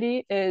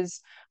activity is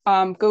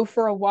go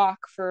for a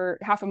walk for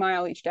half a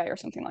mile each day or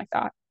something like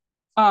that.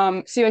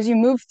 So as you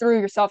move through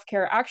your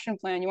self-care action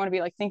plan, you want to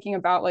be like thinking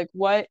about like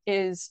what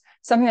is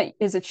something that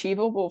is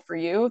achievable for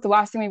you. The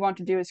last thing we want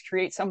to do is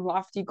create some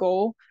lofty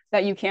goal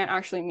that you can't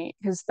actually meet,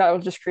 because that will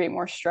just create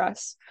more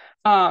stress.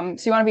 So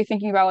you want to be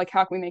thinking about like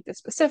how can we make this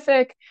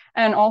specific,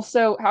 and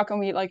also how can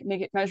we like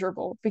make it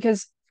measurable,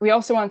 because we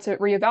also want to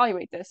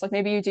reevaluate this. Like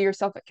maybe you do your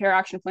self-care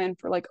action plan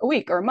for like a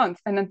week or a month,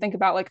 and then think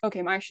about like, okay,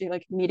 am I actually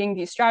like meeting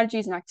these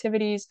strategies and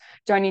activities?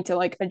 Do I need to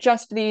like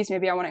adjust these?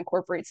 Maybe I want to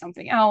incorporate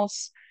something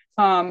else.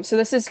 So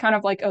this is kind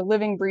of like a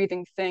living,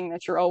 breathing thing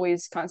that you're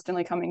always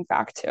constantly coming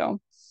back to.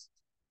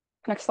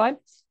 Next slide.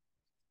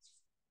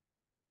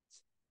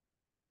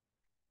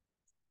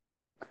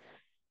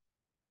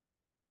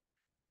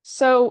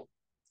 So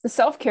the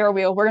self-care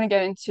wheel, we're going to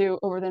get into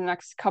over the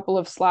next couple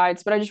of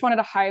slides, but I just wanted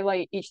to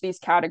highlight each of these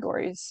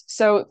categories.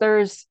 So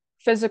there's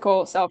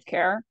physical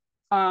self-care,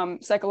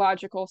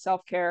 psychological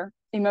self-care,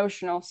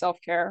 emotional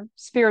self-care,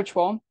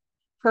 spiritual,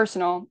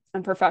 personal,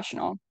 and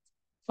professional.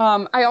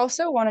 I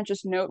also want to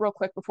just note real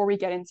quick before we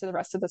get into the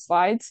rest of the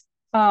slides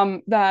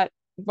that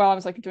while I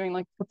was like doing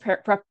like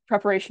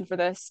preparation for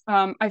this,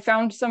 I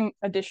found some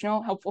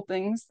additional helpful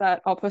things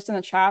that I'll post in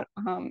the chat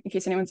in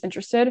case anyone's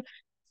interested.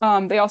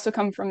 They also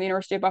come from the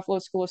University of Buffalo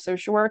School of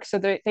Social Work. So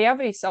they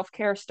have a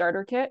self-care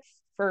starter kit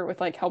for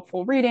with like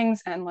helpful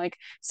readings and like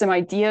some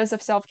ideas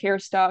of self-care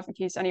stuff in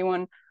case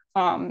anyone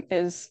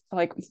is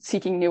like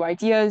seeking new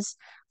ideas.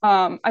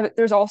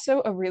 There's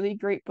also a really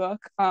great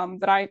book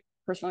that I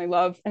personally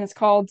love, and it's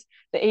called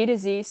The A to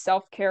Z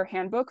Self-Care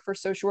Handbook for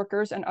Social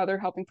Workers and Other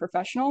Helping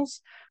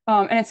Professionals.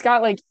 And it's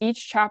got like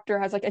each chapter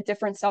has like a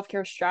different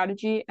self-care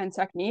strategy and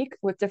technique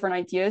with different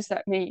ideas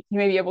that you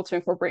may be able to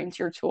incorporate into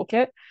your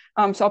toolkit.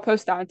 So I'll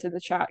post that into the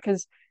chat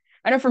because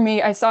I know for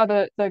me, I saw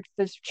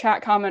this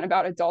chat comment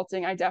about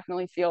adulting. I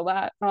definitely feel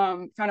that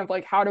kind of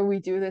like how do we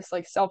do this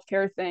like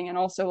self-care thing and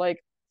also like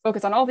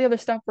focus on all the other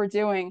stuff we're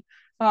doing.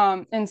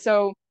 And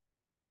so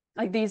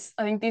like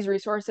I think these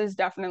resources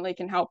definitely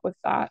can help with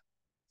that.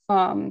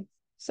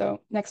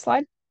 So next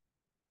slide.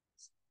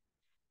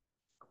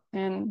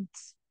 And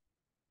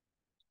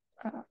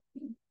uh,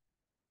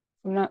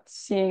 I'm not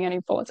seeing any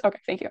bullets. Okay,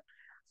 thank you.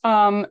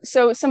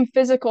 So some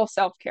physical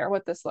self-care,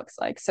 what this looks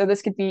like. So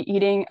this could be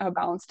eating a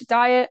balanced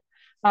diet,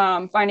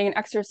 finding an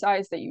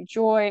exercise that you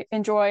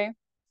enjoy,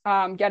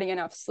 getting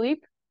enough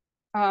sleep,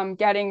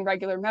 getting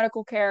regular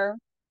medical care,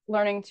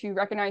 learning to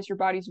recognize your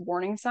body's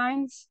warning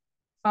signs,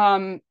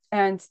 and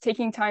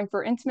taking time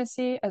for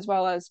intimacy as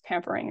well as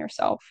pampering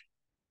yourself.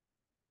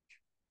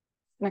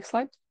 Next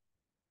slide.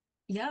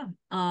 Yeah.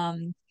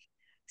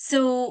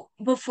 So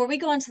before we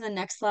go on to the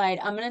next slide,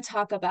 I'm going to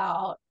talk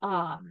about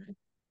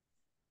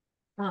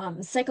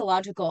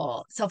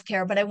psychological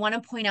self-care, but I want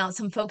to point out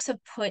some folks have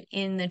put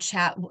in the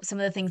chat some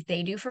of the things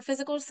they do for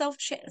physical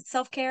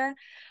self-care.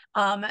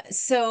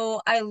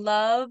 So I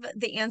love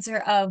the answer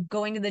of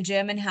going to the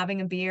gym and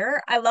having a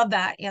beer. I love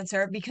that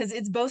answer because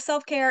it's both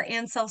self-care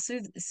and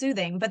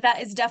self-soothing, but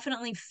that is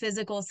definitely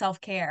physical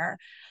self-care.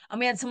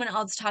 We had someone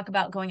else talk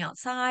about going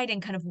outside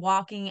and kind of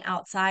walking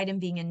outside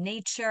and being in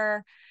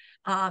nature.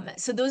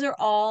 So those are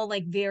all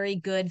like very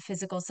good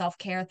physical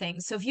self-care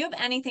things. So if you have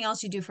anything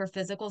else you do for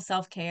physical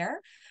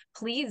self-care,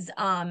 please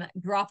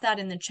drop that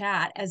in the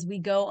chat as we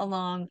go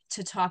along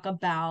to talk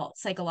about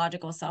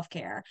psychological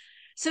self-care.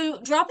 So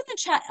drop in the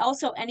chat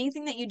also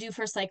anything that you do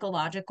for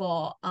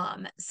psychological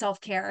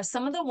self-care.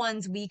 Some of the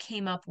ones we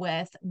came up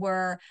with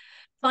were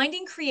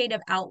finding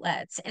creative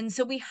outlets. And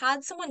so we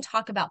had someone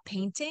talk about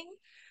painting.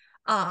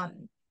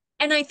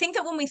 And I think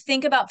that when we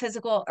think about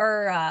physical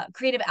or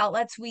creative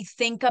outlets, we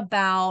think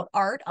about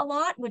art a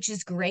lot, which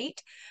is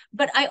great.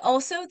 But I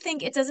also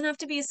think it doesn't have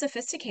to be a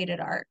sophisticated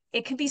art.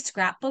 It could be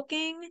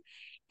scrapbooking.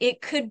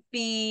 It could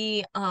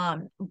be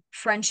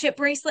friendship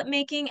bracelet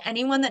making.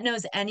 Anyone that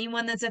knows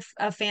anyone that's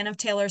a fan of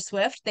Taylor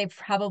Swift, they've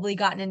probably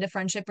gotten into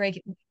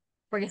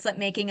bracelet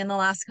making in the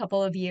last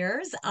couple of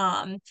years.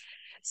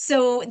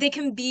 So they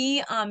can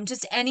be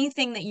just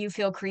anything that you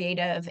feel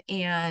creative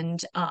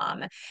and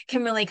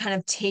can really kind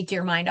of take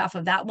your mind off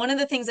of that. One of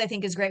the things I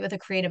think is great with a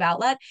creative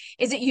outlet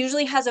is it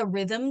usually has a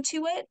rhythm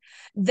to it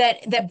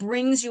that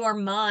brings your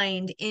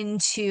mind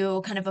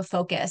into kind of a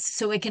focus.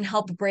 So it can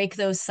help break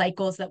those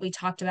cycles that we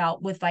talked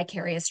about with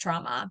vicarious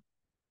trauma.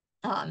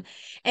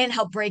 And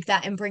help break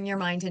that and bring your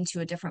mind into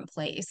a different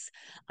place.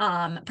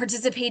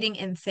 Participating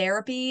in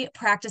therapy,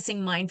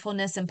 practicing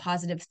mindfulness and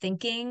positive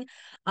thinking.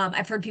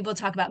 I've heard people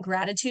talk about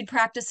gratitude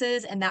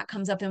practices, and that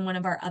comes up in one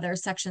of our other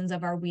sections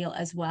of our wheel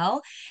as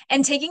well.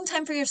 And taking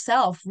time for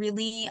yourself,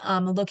 really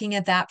looking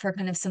at that for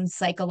kind of some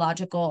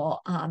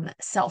psychological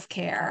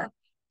self-care.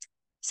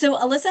 So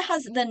Alyssa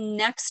has the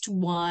next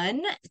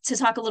one to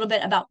talk a little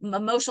bit about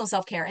emotional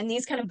self-care, and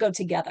these kind of go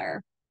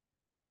together.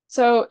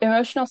 So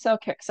emotional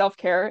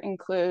self-care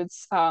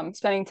includes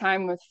spending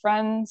time with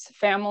friends,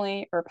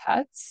 family, or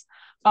pets.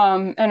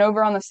 And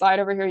over on the slide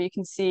over here, you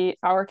can see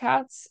our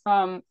cats.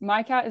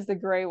 My cat is the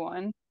gray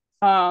one.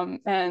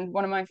 And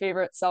one of my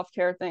favorite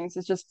self-care things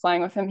is just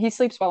playing with him. He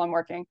sleeps while I'm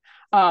working.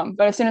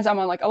 But as soon as I'm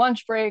on like a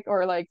lunch break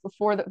or like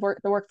before the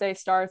work day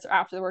starts or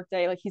after the work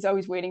day, like he's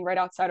always waiting right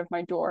outside of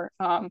my door.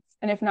 And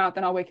if not,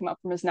 then I'll wake him up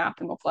from his nap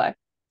and we'll play.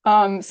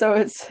 So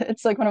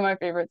it's like one of my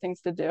favorite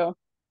things to do.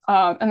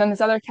 And then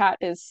this other cat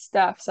is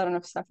Steph. So I don't know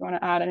if Steph, you want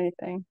to add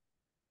anything.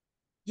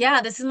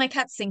 Yeah, this is my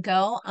cat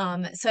Cinco.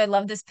 So I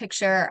love this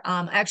picture.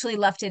 I actually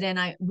left it in.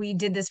 We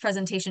did this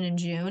presentation in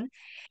June,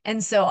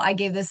 and so I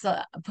gave this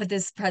put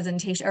this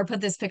presentation or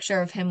put this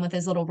picture of him with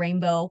his little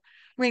rainbow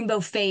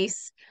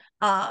face.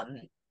 Um,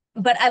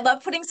 but I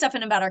love putting stuff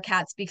in about our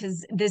cats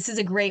because this is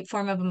a great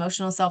form of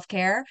emotional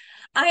self-care.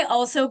 I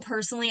also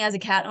personally, as a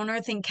cat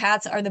owner, think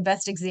cats are the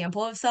best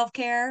example of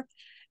self-care.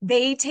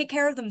 They take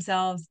care of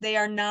themselves. They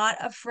are not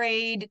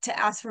afraid to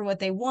ask for what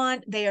they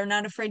want. They are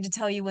not afraid to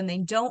tell you when they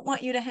don't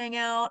want you to hang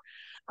out.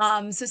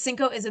 So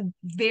Cinco is a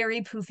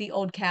very poofy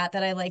old cat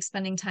that I like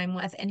spending time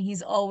with, and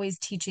he's always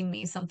teaching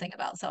me something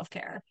about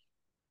self-care.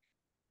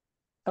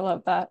 I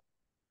love that.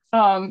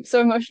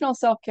 So emotional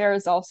self-care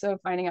is also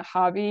finding a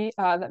hobby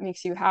that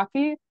makes you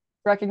happy,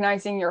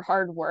 recognizing your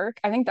hard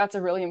work. I think that's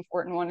a really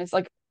important one, is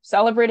like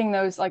celebrating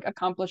those like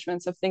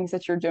accomplishments of things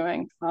that you're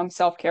doing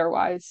self-care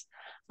wise.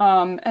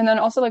 And then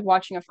also like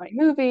watching a funny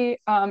movie,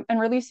 and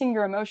releasing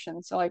your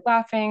emotions. So like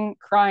laughing,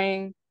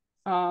 crying,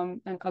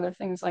 and other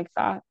things like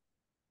that.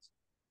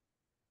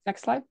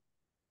 Next slide.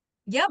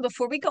 Yeah,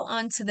 before we go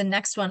on to the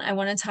next one, I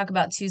want to talk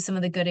about too some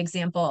of the good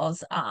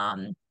examples.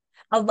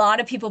 A lot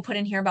of people put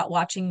in here about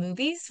watching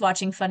movies,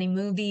 watching funny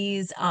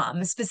movies,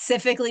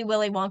 specifically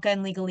Willy Wonka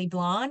and Legally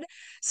Blonde.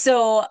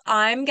 So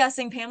I'm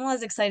guessing Pamela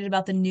is excited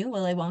about the new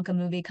Willy Wonka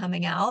movie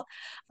coming out,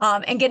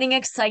 and getting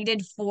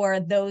excited for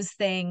those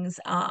things.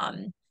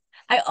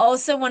 I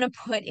also want to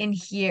put in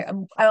here,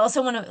 I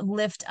also want to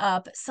lift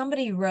up,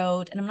 somebody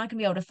wrote, and I'm not going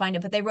to be able to find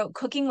it, but they wrote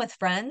Cooking with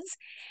Friends.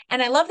 And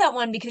I love that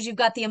one because you've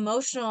got the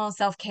emotional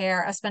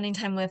self-care of spending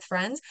time with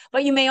friends,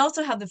 but you may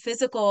also have the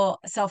physical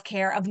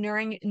self-care of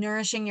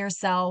nourishing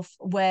yourself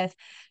with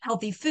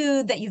healthy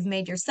food that you've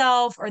made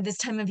yourself, or this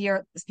time of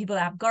year, people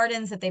that have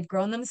gardens that they've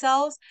grown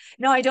themselves.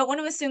 Now, I don't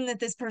want to assume that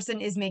this person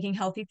is making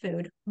healthy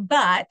food,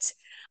 but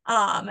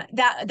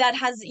that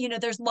has,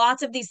 there's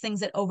lots of these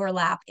things that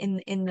overlap in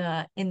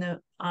the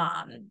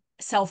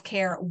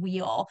self-care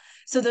wheel.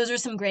 So those are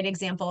some great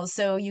examples.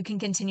 So you can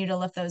continue to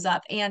lift those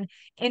up. And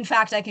in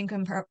fact, I can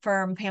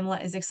confirm Pamela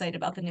is excited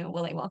about the new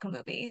Willy Wonka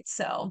movie.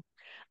 So,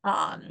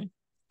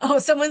 oh,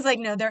 someone's like,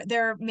 no,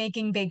 they're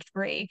making baked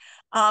brie,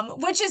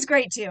 which is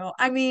great too.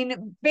 I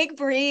mean, baked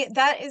brie,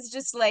 that is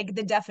just like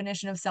the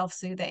definition of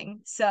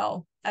self-soothing.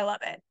 So I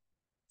love it.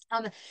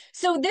 Um,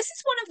 so this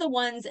is one of the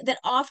ones that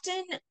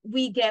often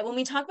we get when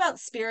we talk about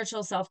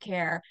spiritual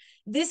self-care.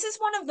 This is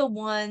one of the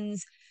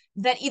ones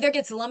that either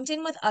gets lumped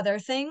in with other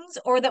things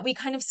or that we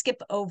kind of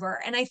skip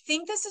over. And I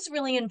think this is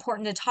really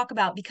important to talk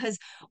about because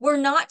we're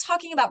not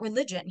talking about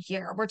religion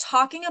here. We're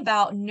talking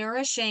about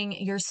nourishing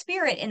your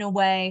spirit in a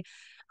way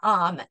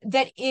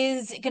that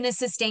is going to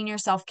sustain your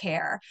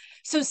self-care.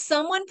 So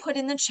someone put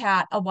in the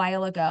chat a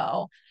while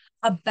ago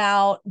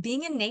about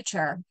being in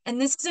nature. And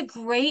this is a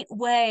great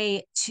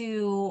way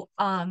to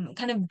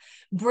kind of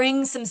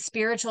bring some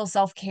spiritual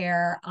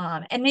self-care.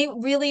 And they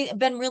really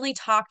been really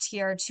talked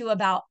here too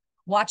about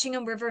watching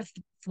a river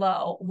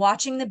flow,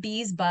 watching the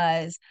bees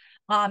buzz,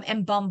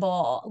 and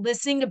bumble,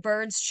 listening to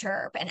birds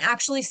chirp, and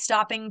actually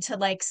stopping to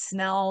like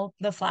smell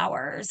the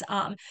flowers.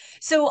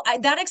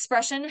 That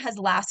expression has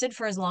lasted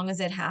for as long as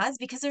it has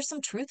because there's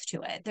some truth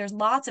to it. There's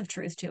lots of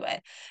truth to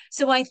it.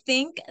 So I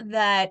think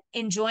that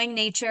enjoying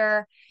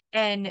nature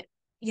and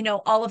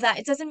all of that,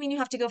 it doesn't mean you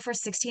have to go for a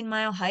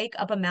 16-mile hike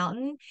up a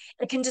mountain.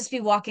 It can just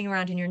be walking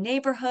around in your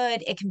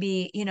neighborhood. It can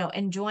be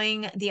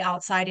enjoying the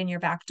outside in your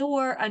back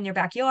door, on your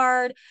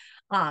backyard.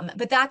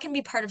 But that can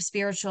be part of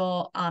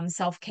spiritual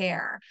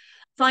self-care.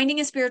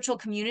 Finding a spiritual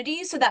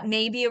community, so that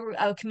may be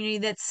a community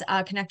that's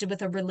connected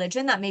with a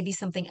religion, that may be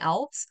something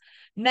else.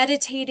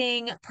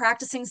 Meditating,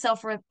 practicing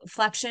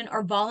self-reflection,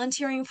 or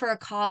volunteering for a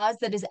cause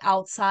that is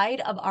outside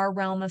of our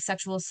realm of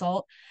sexual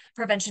assault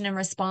prevention and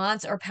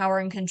response, or power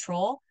and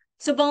control.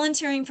 So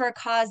volunteering for a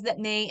cause that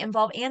may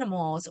involve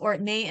animals, or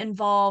it may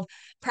involve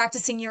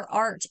practicing your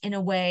art in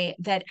a way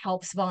that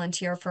helps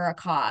volunteer for a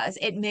cause.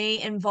 It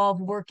may involve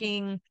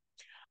working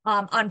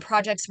on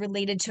projects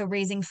related to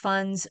raising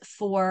funds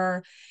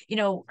for,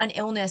 an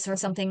illness or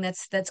something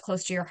that's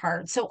close to your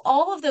heart. So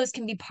all of those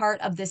can be part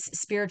of this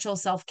spiritual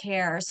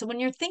self-care. So when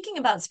you're thinking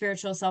about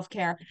spiritual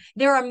self-care,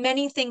 there are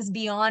many things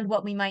beyond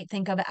what we might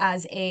think of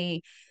as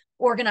a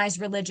organized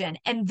religion.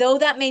 And though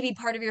that may be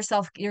part of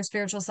your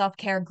spiritual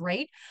self-care,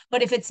 great.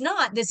 But if it's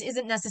not, this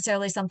isn't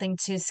necessarily something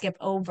to skip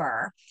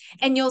over.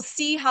 And you'll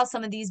see how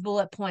some of these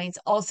bullet points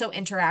also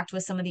interact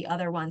with some of the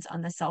other ones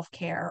on the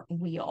self-care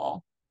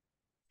wheel.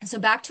 So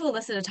back to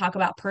Alyssa to talk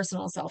about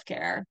personal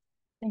self-care.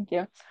 Thank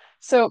you.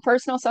 So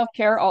personal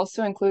self-care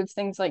also includes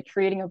things like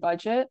creating a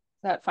budget,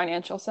 that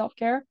financial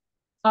self-care.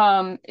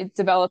 It's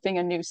developing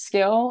a new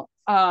skill,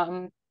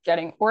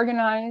 getting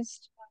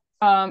organized,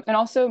 and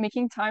also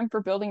making time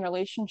for building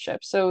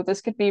relationships. So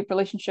this could be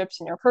relationships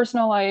in your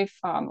personal life,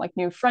 like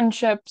new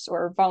friendships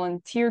or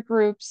volunteer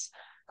groups,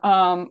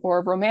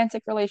 or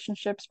romantic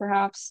relationships,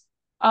 perhaps.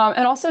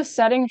 And also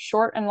setting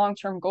short and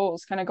long-term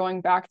goals, kind of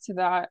going back to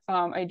that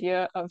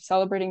idea of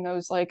celebrating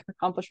those like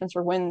accomplishments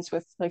or wins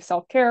with like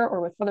self-care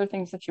or with other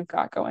things that you've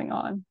got going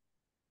on.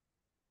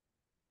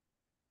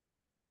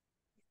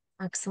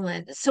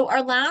 Excellent. So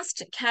our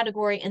last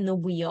category in the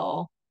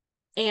wheel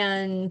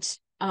and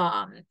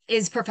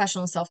is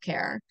professional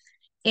self-care.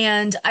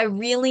 And I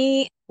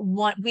really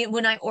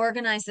when I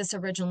organized this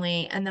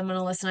originally, and then when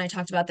Alyssa and I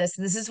talked about this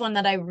is one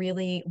that I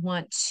really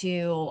want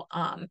to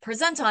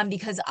present on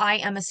because I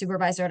am a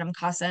supervisor at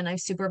MCASA and I've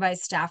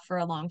supervised staff for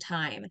a long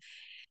time.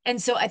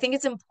 And so I think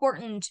it's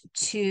important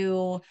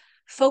to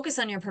focus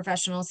on your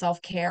professional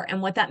self-care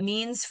and what that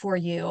means for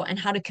you and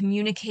how to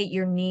communicate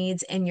your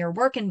needs in your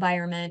work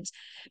environment,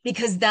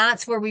 because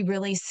that's where we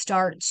really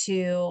start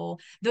to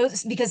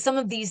because some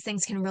of these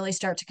things can really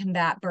start to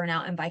combat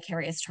burnout and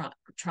vicarious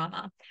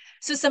trauma.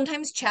 So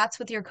sometimes chats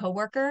with your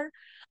coworker,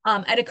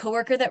 I had a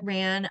coworker that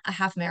ran a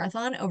half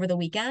marathon over the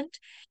weekend.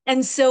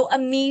 And so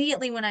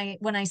immediately when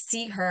I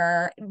see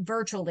her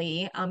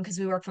virtually, because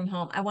we work from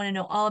home, I want to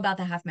know all about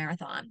the half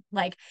marathon.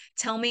 Like,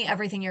 tell me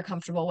everything you're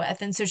comfortable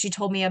with. And so she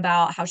told me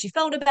about how she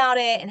felt about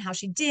it and how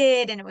she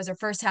did, and it was her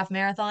first half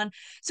marathon.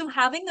 So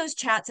having those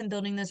chats and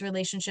building those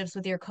relationships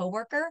with your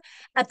coworker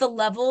at the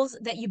levels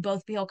that you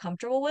both feel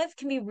comfortable with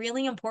can be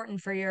really important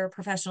for your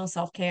professional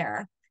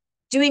self-care.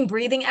 Doing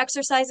breathing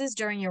exercises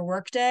during your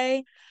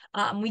workday.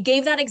 We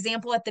gave that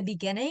example at the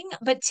beginning,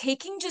 but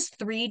taking just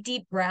 3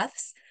 deep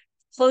breaths,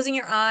 closing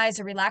your eyes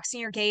or relaxing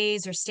your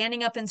gaze or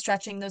standing up and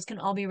stretching, those can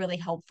all be really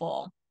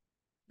helpful.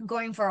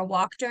 Going for a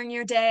walk during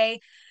your day,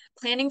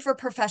 planning for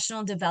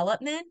professional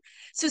development.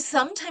 So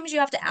sometimes you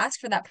have to ask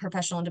for that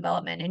professional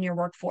development in your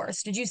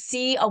workforce. Did you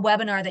see a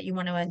webinar that you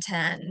want to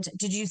attend?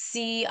 Did you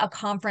see a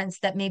conference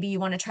that maybe you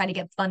want to try to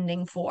get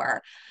funding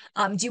for?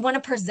 Do you want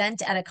to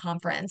present at a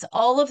conference?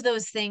 All of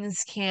those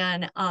things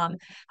can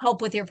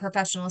help with your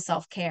professional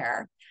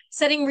self-care.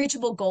 Setting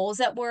reachable goals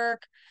at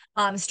work,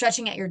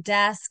 stretching at your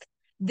desk.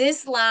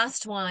 This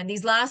last one,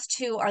 these last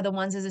two are the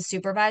ones as a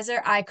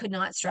supervisor I could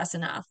not stress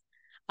enough.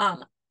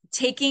 Um,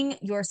 Taking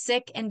your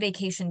sick and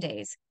vacation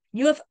days.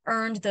 You have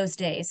earned those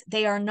days.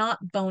 They are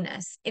not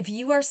bonus. If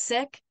you are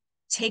sick,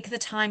 take the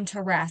time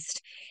to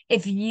rest.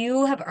 If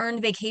you have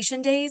earned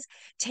vacation days,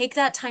 take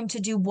that time to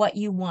do what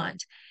you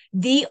want.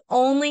 The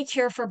only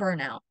cure for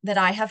burnout that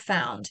I have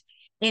found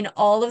in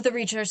all of the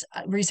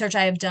research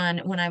I have done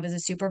when I was a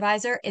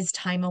supervisor is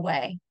time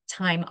away,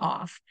 time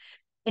off.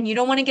 And you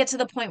don't want to get to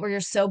the point where you're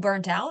so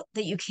burnt out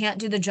that you can't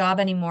do the job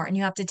anymore and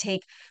you have to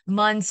take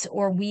months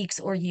or weeks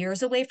or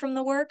years away from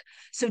the work.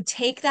 So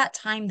take that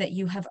time that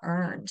you have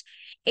earned.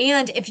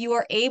 And if you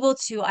are able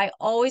to, I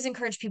always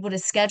encourage people to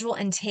schedule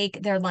and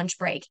take their lunch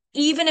break,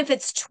 even if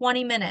it's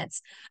 20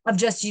 minutes of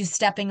just you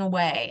stepping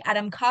away. At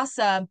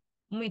MCASA,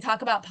 when we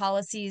talk about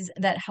policies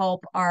that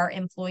help our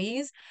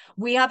employees,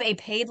 we have a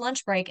paid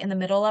lunch break in the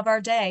middle of our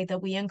day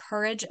that we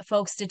encourage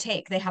folks to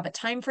take. They have a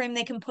time frame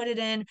they can put it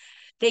in.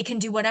 They can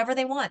do whatever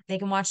they want. They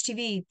can watch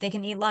TV, they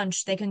can eat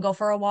lunch, they can go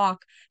for a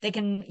walk, they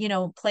can,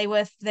 play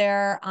with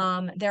their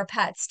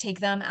pets, take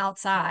them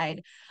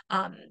outside.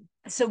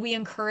 So we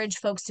encourage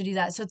folks to do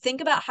that. So think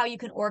about how you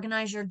can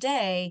organize your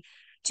day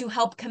to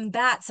help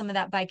combat some of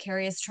that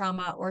vicarious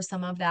trauma or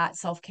some of that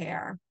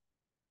self-care,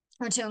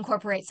 or to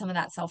incorporate some of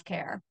that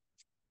self-care.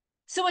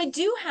 So I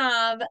do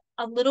have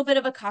a little bit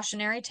of a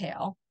cautionary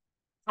tale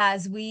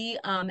as we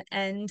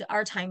end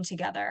our time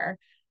together.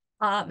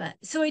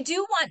 So I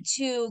do want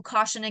to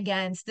caution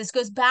against, this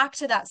goes back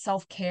to that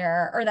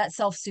self-care or that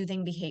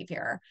self-soothing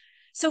behavior.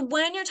 So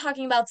when you're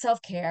talking about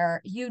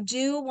self-care, you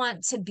do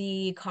want to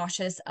be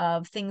cautious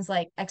of things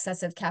like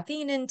excessive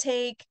caffeine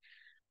intake,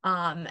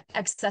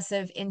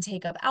 excessive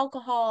intake of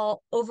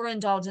alcohol,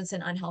 overindulgence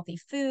in unhealthy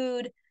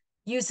food,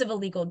 use of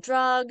illegal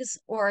drugs,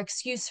 or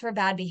excuse for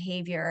bad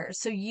behavior.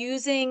 So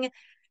using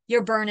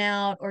your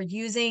burnout or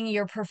using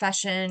your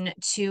profession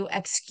to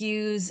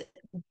excuse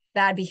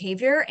bad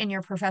behavior in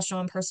your professional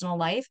and personal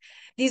life.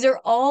 These are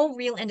all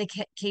real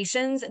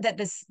indications that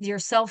your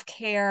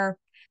self-care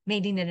may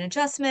need an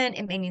adjustment.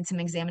 It may need some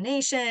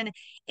examination.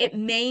 It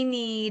may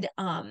need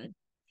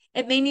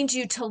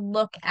you to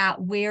look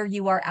at where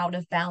you are out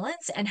of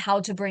balance and how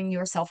to bring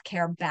your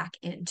self-care back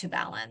into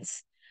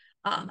balance.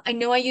 I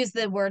know I use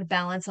the word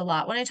balance a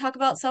lot when I talk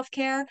about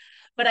self-care,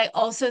 but I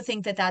also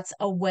think that that's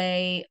a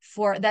way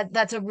for that.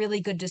 That's a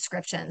really good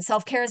description.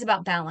 Self-care is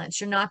about balance.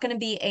 You're not going to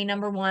be a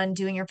number one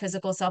doing your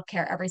physical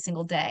self-care every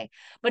single day,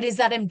 but is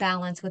that in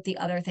balance with the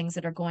other things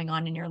that are going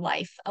on in your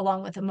life,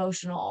 along with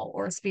emotional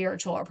or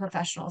spiritual or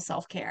professional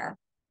self-care?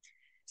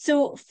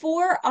 So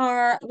for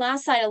our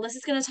last slide,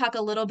 Alyssa's going to talk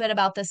a little bit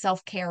about the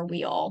self-care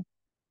wheel.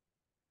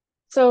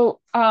 So,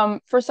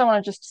 first I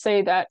want to just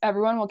say that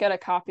everyone will get a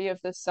copy of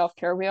this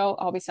self-care wheel.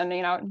 I'll be sending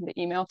it out in the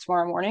email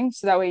tomorrow morning.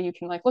 So that way you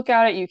can look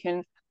at it. You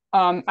can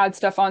add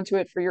stuff onto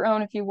it for your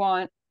own if you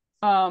want.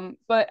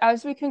 But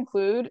as we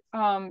conclude,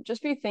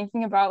 just be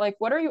thinking about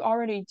what are you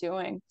already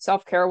doing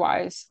self-care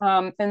wise?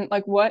 And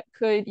what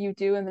could you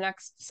do in the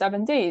next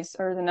 7 days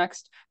or the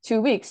next 2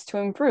 weeks to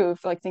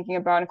improve? Thinking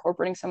about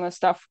incorporating some of the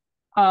stuff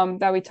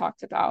that we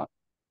talked about.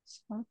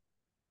 So.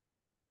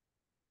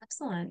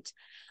 Excellent.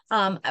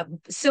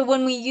 So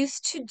when we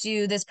used to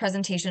do this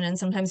presentation, and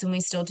sometimes when we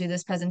still do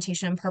this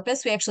presentation on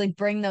purpose, we actually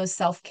bring those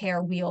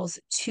self-care wheels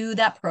to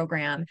that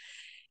program,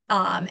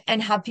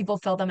 and have people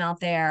fill them out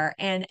there.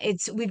 And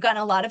we've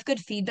gotten a lot of good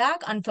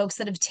feedback on folks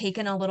that have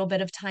taken a little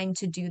bit of time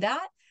to do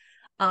that.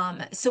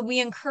 So we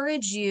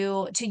encourage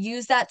you to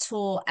use that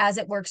tool as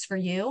it works for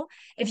you.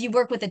 If you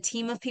work with a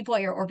team of people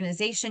at your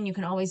organization, you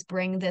can always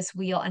bring this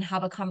wheel and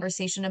have a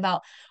conversation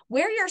about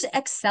where you're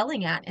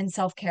excelling at in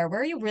self-care.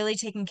 Where are you really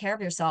taking care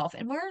of yourself?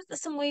 And where are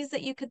some ways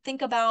that you could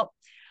think about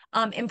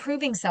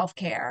improving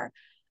self-care?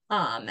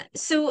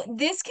 So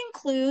this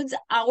concludes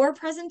our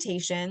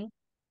presentation,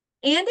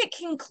 and it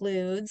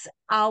concludes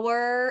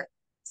our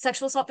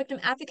sexual assault victim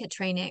advocate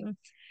training.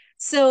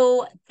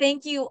 So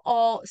thank you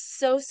all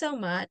so, so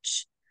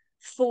much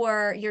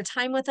for your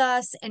time with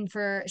us and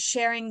for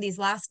sharing these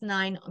last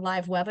 9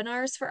 live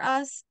webinars for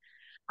us.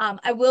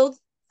 I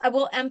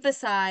will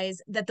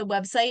emphasize that the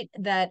website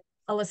that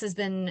Alyssa's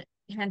been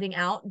handing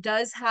out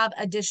does have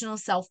additional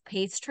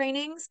self-paced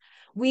trainings.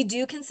 We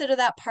do consider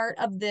that part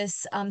of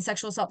this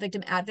sexual assault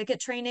victim advocate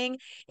training.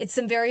 It's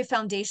some very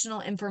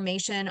foundational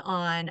information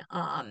on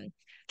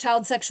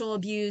child sexual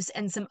abuse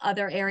and some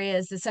other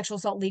areas, the Sexual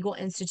Assault Legal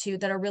Institute,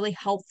 that are really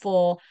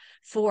helpful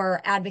for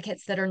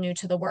advocates that are new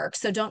to the work.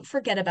 So don't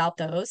forget about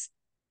those.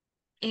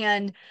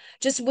 And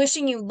just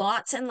wishing you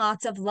lots and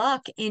lots of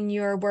luck in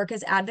your work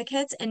as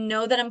advocates, and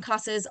know that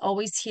MCASA is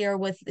always here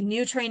with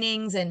new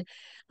trainings and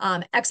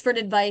expert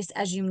advice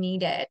as you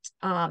need it.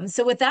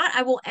 So with that,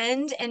 I will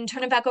end and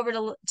turn it back over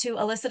to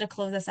Alyssa to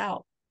close us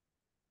out.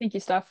 Thank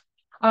you, Steph.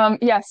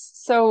 Yes,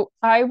 so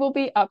I will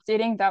be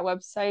updating that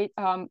website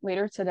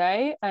later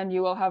today, and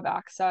you will have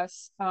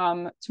access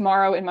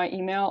tomorrow in my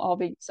email. I'll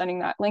be sending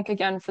that link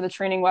again for the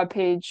training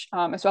webpage,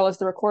 as well as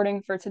the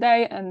recording for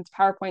today and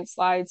PowerPoint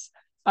slides,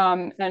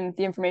 and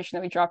the information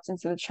that we dropped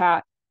into the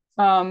chat.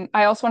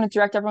 I also want to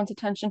direct everyone's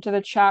attention to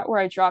the chat where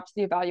I dropped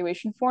the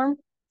evaluation form.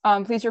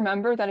 Please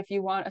remember that if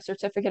you want a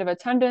certificate of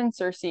attendance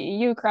or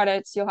CEU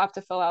credits, you'll have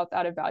to fill out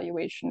that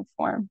evaluation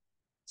form.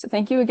 So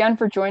thank you again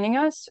for joining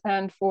us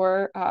and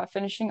for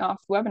finishing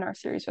off the webinar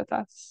series with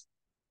us.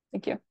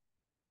 Thank you.